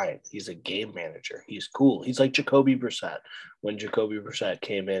fine. He's a game manager. He's cool. He's like Jacoby Brissett when Jacoby Brissett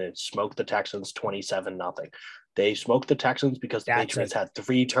came in and smoked the Texans 27-0. They smoked the Texans because the Patriots had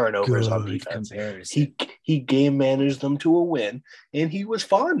 3 turnovers on defense. He game managed them to a win, and he was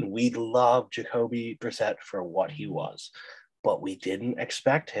fun. We love Jacoby Brissett for what he was, but we didn't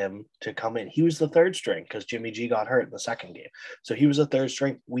expect him to come in. He was the third string because Jimmy G got hurt in the second game. So he was the third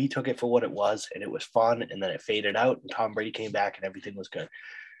string. We took it for what it was, and it was fun, and then it faded out, and Tom Brady came back, and everything was good.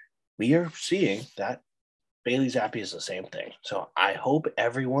 We are seeing that Bailey Zappi is the same thing. So I hope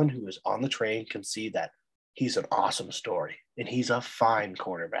everyone who is on the train can see that he's an awesome story, and he's a fine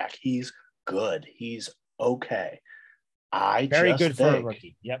quarterback. He's good. He's okay. Very good for a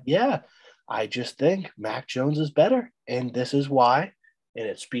rookie. Yep. Yeah. I just think Mac Jones is better. And this is why, and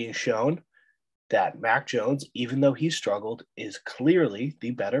it's being shown that Mac Jones, even though he struggled, is clearly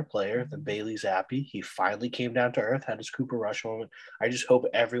the better player than Bailey Zappi. He finally came down to earth, had his Cooper Rush moment. I just hope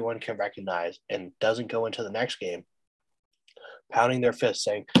everyone can recognize and doesn't go into the next game pounding their fists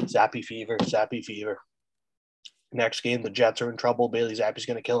saying, Zappi fever, Zappi fever. Next game, the Jets are in trouble. Bailey Zappi's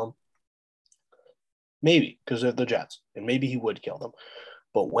going to kill him. Maybe, because they're the Jets, and maybe he would kill them.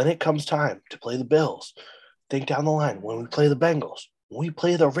 But when it comes time to play the Bills, think down the line, when we play the Bengals, when we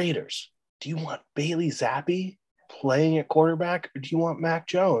play the Raiders, do you want Bailey Zappi playing at quarterback, or do you want Mac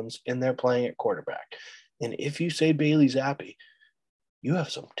Jones in there playing at quarterback? And if you say Bailey Zappi, you have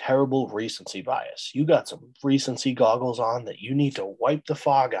some terrible recency bias. You got some recency goggles on that you need to wipe the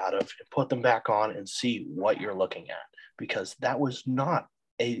fog out of and put them back on and see what you're looking at, because that was not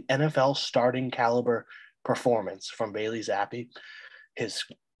a NFL starting caliber performance from Bailey Zappi. His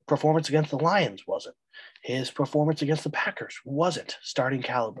performance against the Lions wasn't. His performance against the Packers wasn't starting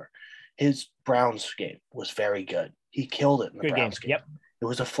caliber. His Browns game was very good. He killed it in the Browns game. Yep. It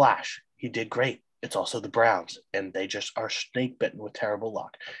was a flash. He did great. It's also the Browns, and they just are snake bitten with terrible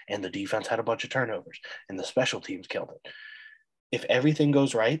luck. And the defense had a bunch of turnovers, and the special teams killed it. If everything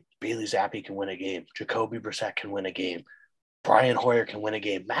goes right, Bailey Zappi can win a game. Jacoby Brissett can win a game. Brian Hoyer can win a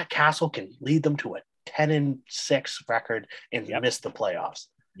game. Matt Castle can lead them to a 10-6 record and miss the playoffs.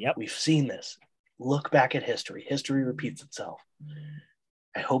 Yep. We've seen this. Look back at history. History repeats itself.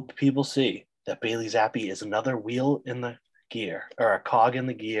 I hope people see that Bailey Zappi is another wheel in the gear, or a cog in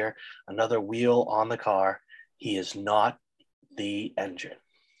the gear, another wheel on the car. He is not the engine.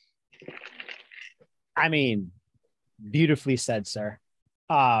 I mean, beautifully said, sir.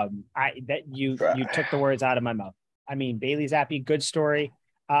 You took the words out of my mouth. I mean, Bailey Zappi, good story.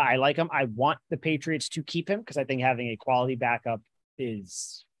 I like him. I want the Patriots to keep him because I think having a quality backup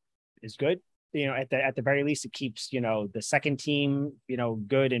is good. You know, at the very least, it keeps, the second team,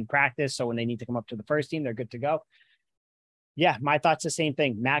 good in practice. So when they need to come up to the first team, they're good to go. Yeah, my thoughts the same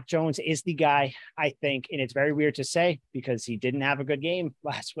thing. Mac Jones is the guy, I think, and it's very weird to say because he didn't have a good game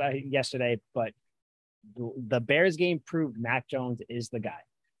yesterday, but the Bears game proved Mac Jones is the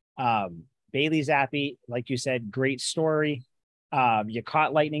guy. Bailey Zappi, like you said, great story. You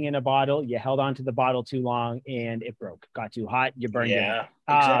caught lightning in a bottle. You held on to the bottle too long, and it broke. Got too hot. You burned it.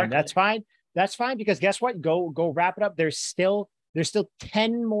 Exactly. That's fine. That's fine because guess what? Go wrap it up. There's still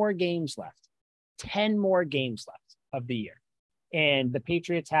 10 more games left. 10 more games left of the year. And the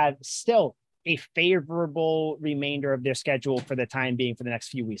Patriots have still a favorable remainder of their schedule for the time being for the next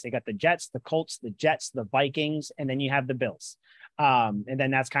few weeks. They got the Jets, the Colts, the Jets, the Vikings, and then you have the Bills. And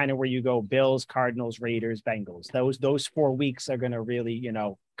then that's kind of where you go Bills, Cardinals, Raiders, Bengals. Those 4 weeks are going to really,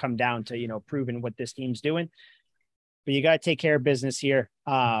 come down to, proving what this team's doing. But you got to take care of business here.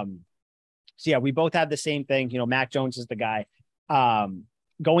 So yeah, we both have the same thing. Mac Jones is the guy.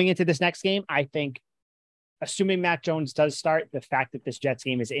 Going into this next game, I think, assuming Mac Jones does start, the fact that this Jets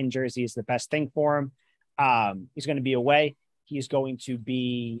game is in Jersey is the best thing for him. He's going to be away. He's going to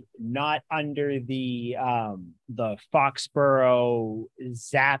be not under the Foxborough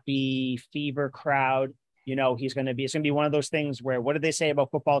Zappy fever crowd. It's going to be one of those things where, what do they say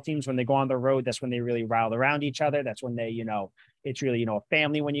about football teams when they go on the road? That's when they really rile around each other. That's when they, it's really, a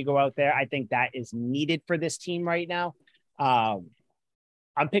family when you go out there. I think that is needed for this team right now.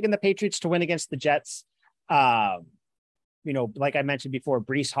 I'm picking the Patriots to win against the Jets. Like I mentioned before,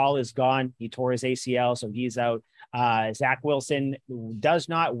 Breece Hall is gone. He tore his ACL, so he's out. Zach Wilson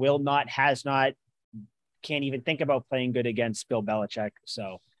will not, has not, can't even think about playing good against Bill Belichick.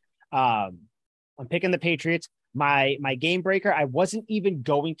 So I'm picking the Patriots. My game breaker, I wasn't even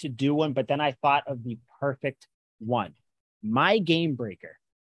going to do one, but then I thought of the perfect one. My game breaker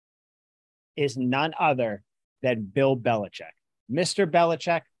is none other than Bill Belichick. Mr.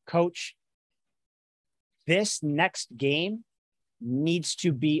 Belichick, coach, this next game needs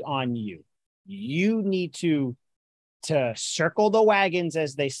to be on you. You need to circle the wagons,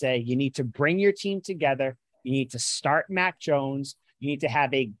 as they say. You need to bring your team together. You need to start Mac Jones. You need to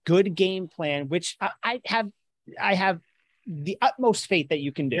have a good game plan, which I have the utmost faith that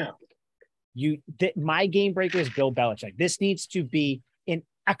you can do. My game breaker is Bill Belichick. This needs to be an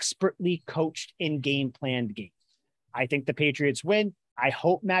expertly coached and game planned game. I think the Patriots win. I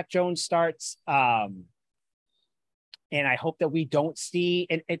hope Mac Jones starts. And I hope that we don't see,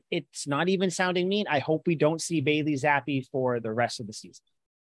 and it's not even sounding mean, I hope we don't see Bailey Zappi for the rest of the season.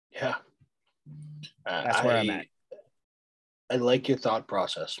 Yeah. That's where I'm at. I like your thought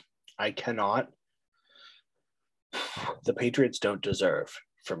process. I cannot. The Patriots don't deserve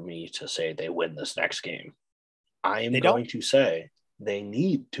for me to say they win this next game. I am going to say they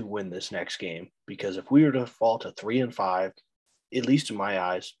need to win this next game, because if we were to fall to 3-5, at least in my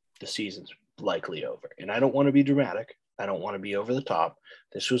eyes, the season's likely over. And I don't want to be dramatic. I don't want to be over the top.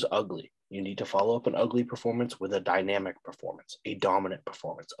 This was ugly. You need to follow up an ugly performance with a dynamic performance, a dominant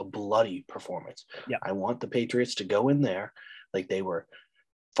performance, a bloody performance. Yep. I want the Patriots to go in there like they were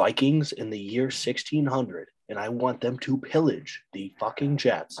Vikings in the year 1600, and I want them to pillage the fucking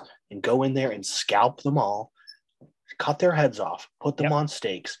Jets and go in there and scalp them all, cut their heads off, put them on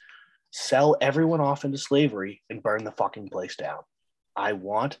stakes, sell everyone off into slavery, and burn the fucking place down. I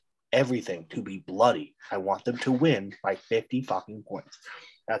want everything to be bloody. I want them to win by 50 fucking points.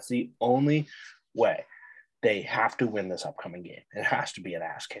 That's the only way. They have to win this upcoming game. It has to be an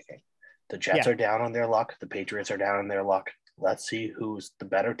ass kicking. The Jets are down on their luck. The Patriots are down on their luck. Let's see who's the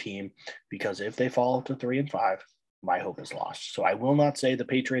better team, because if they fall to 3-5, my hope is lost. So I will not say the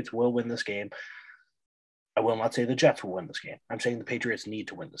Patriots will win this game. I will not say the Jets will win this game. I'm saying the Patriots need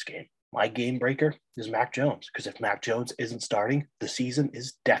to win this game. My game breaker is Mac Jones, because if Mac Jones isn't starting, the season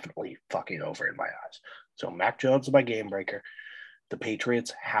is definitely fucking over in my eyes. So Mac Jones is my game breaker. The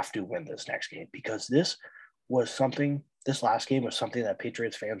Patriots have to win this next game, because this last game was something that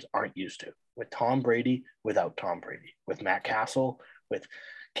Patriots fans aren't used to. With Tom Brady, without Tom Brady, with Matt Castle, with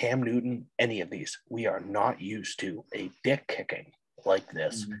Cam Newton, any of these, we are not used to a dick kicking like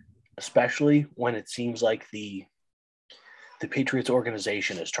this, especially when it seems like the Patriots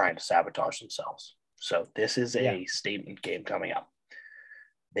organization is trying to sabotage themselves. So this is a statement game coming up.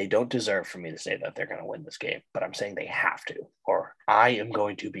 They don't deserve for me to say that they're going to win this game, but I'm saying they have to, or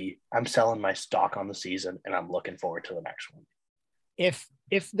I'm selling my stock on the season, and I'm looking forward to the next one.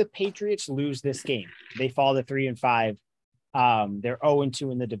 If the Patriots lose this game, they fall to 3-5. They're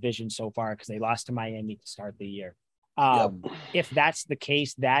 0-2 in the division so far, because they lost to Miami to start the year. If that's the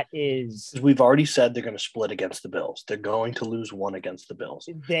case, that is, we've already said they're going to split against the Bills. They're going to lose one against the Bills.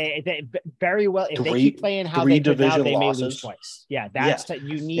 They very well, if they keep playing how they play now, they may lose twice.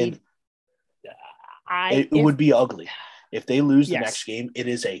 You need. It would be ugly if they lose the next game. It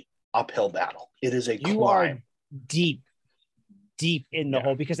is a uphill battle. It is a climb. You are deep in the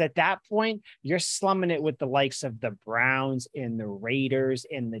hole, because at that point you're slumming it with the likes of the Browns and the Raiders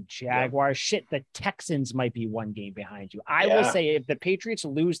and the Jaguars. Shit, the Texans might be one game behind you. I will say, if the Patriots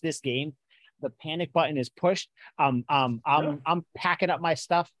lose this game, the panic button is pushed. I'm packing up my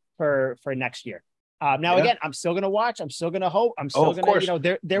stuff for next year. Again, I'm still going to watch. I'm still going to hope. I'm still going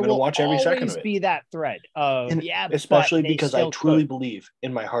to, there will watch every second of it. Be that thread of, especially because I truly believe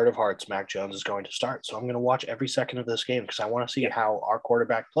in my heart of hearts, Mac Jones is going to start. So I'm going to watch every second of this game, because I want to see how our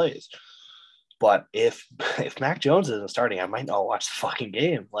quarterback plays. But if Mac Jones isn't starting, I might not watch the fucking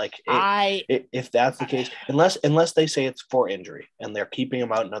game. If that's the case, unless they say it's for injury and they're keeping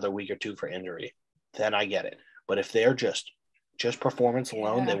him out another week or two for injury, then I get it. But if they're just performance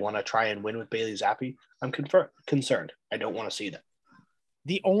alone, they want to try and win with Bailey Zappi, I'm concerned. I don't want to see that.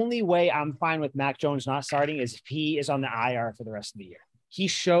 The only way I'm fine with Mac Jones not starting is if he is on the IR for the rest of the year. He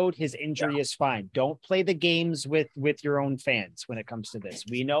showed his injury is fine. Don't play the games with your own fans when it comes to this.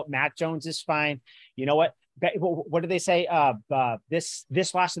 We know Mac Jones is fine. You know what? What do they say?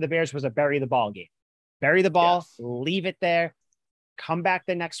 This loss to the Bears was a bury the ball game. Bury the ball, leave it there, come back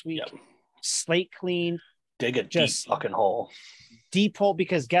the next week, slate clean. Dig a deep fucking hole. Deep hole,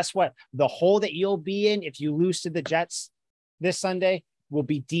 because guess what? The hole that you'll be in if you lose to the Jets this Sunday will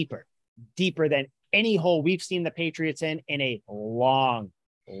be deeper than any hole we've seen the Patriots in a long,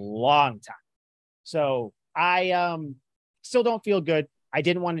 long time. So I still don't feel good. I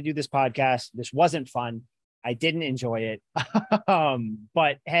didn't want to do this podcast. This wasn't fun. I didn't enjoy it.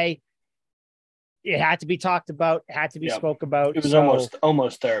 But hey, it had to be talked about, had to be spoke about. It was so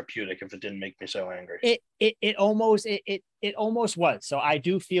almost therapeutic if it didn't make me so angry. It almost was. So I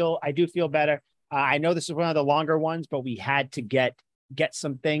do feel better. I know this is one of the longer ones, but we had to get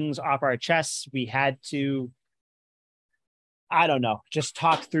some things off our chests. We had to, I don't know, just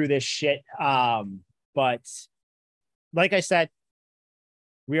talk through this shit. But like I said,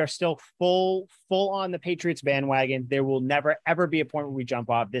 we are still full on the Patriots bandwagon. There will never, ever be a point where we jump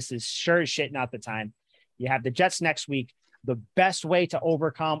off. This is sure as shit not the time. You have the Jets next week. The best way to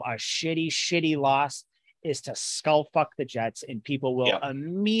overcome a shitty loss is to skull fuck the Jets, and people will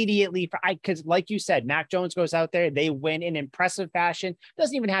immediately, because like you said, Mac Jones goes out there, they win in impressive fashion.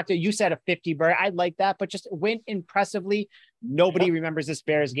 Doesn't even have to, you said a 50 bird. I'd like that, but just win impressively. Nobody remembers this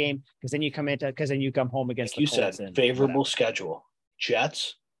Bears game because then you come home against like the Colts. You said, favorable schedule.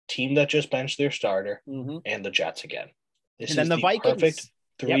 Jets, team that just benched their starter, and the Jets again. This and then is the Vikings. Perfect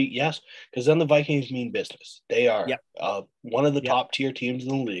three, yes, because then the Vikings mean business. They are one of the top tier teams in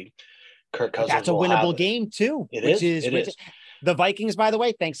the league. Kirk Cousins. That's a winnable game too. It is. The Vikings, by the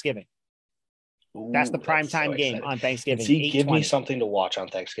way, Thanksgiving. That's the primetime game on Thanksgiving. See, give me something to watch on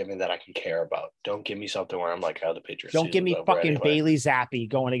Thanksgiving that I can care about. Don't give me something where I'm like, oh, the Patriots. Don't give me fucking Bailey Zappi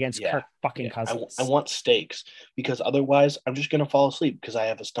going against Kirk fucking Cousins. I want steaks because otherwise I'm just going to fall asleep because I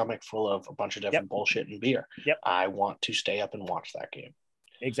have a stomach full of a bunch of different bullshit and beer. I want to stay up and watch that game.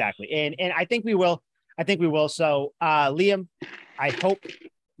 Exactly. And I think we will. So, Liam, I hope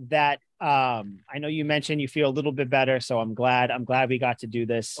that I know you mentioned you feel a little bit better, so I'm glad we got to do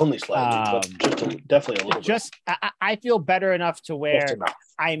this. Only slightly, but definitely a little bit. I feel better enough to where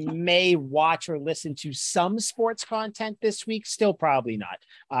I may watch or listen to some sports content this week. Still probably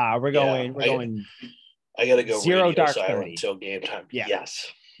not. We're going. I gotta go. Zero dark 30 until game time. Yeah.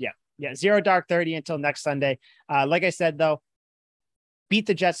 Yes. Yeah. Zero dark 30 until next Sunday. Like I said though, beat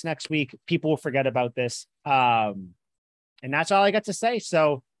the Jets next week. People will forget about this. And that's all I got to say.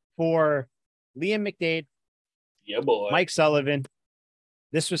 So for Liam McDade, Mike Sullivan,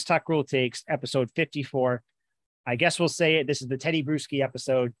 this was Tuck Rule Takes, episode 54. I guess we'll say it. This is the Teddy Bruschi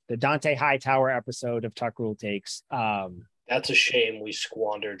episode, the Dante Hightower episode of Tuck Rule Takes. That's a shame we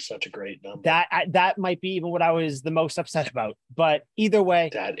squandered such a great number. That might be even what I was the most upset about. But either way,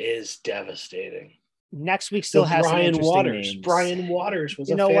 that is devastating. Next week still has Brian some Waters. Names. Brian Waters was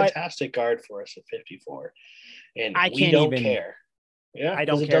a fantastic guard for us at 54. And we don't care. Yeah, I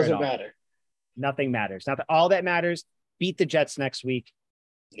don't care. It doesn't matter. Nothing matters. All that matters. Beat the Jets next week.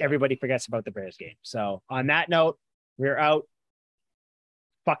 Yeah. Everybody forgets about the Bears game. So on that note, we're out.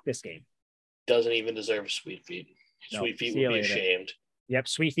 Fuck this game. Doesn't even deserve Sweet Feet. Sweet Feet would be ashamed. Yep,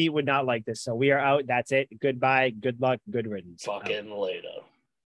 Sweet Feet would not like this. So we are out. That's it. Goodbye. Good luck. Good riddance. Fucking later.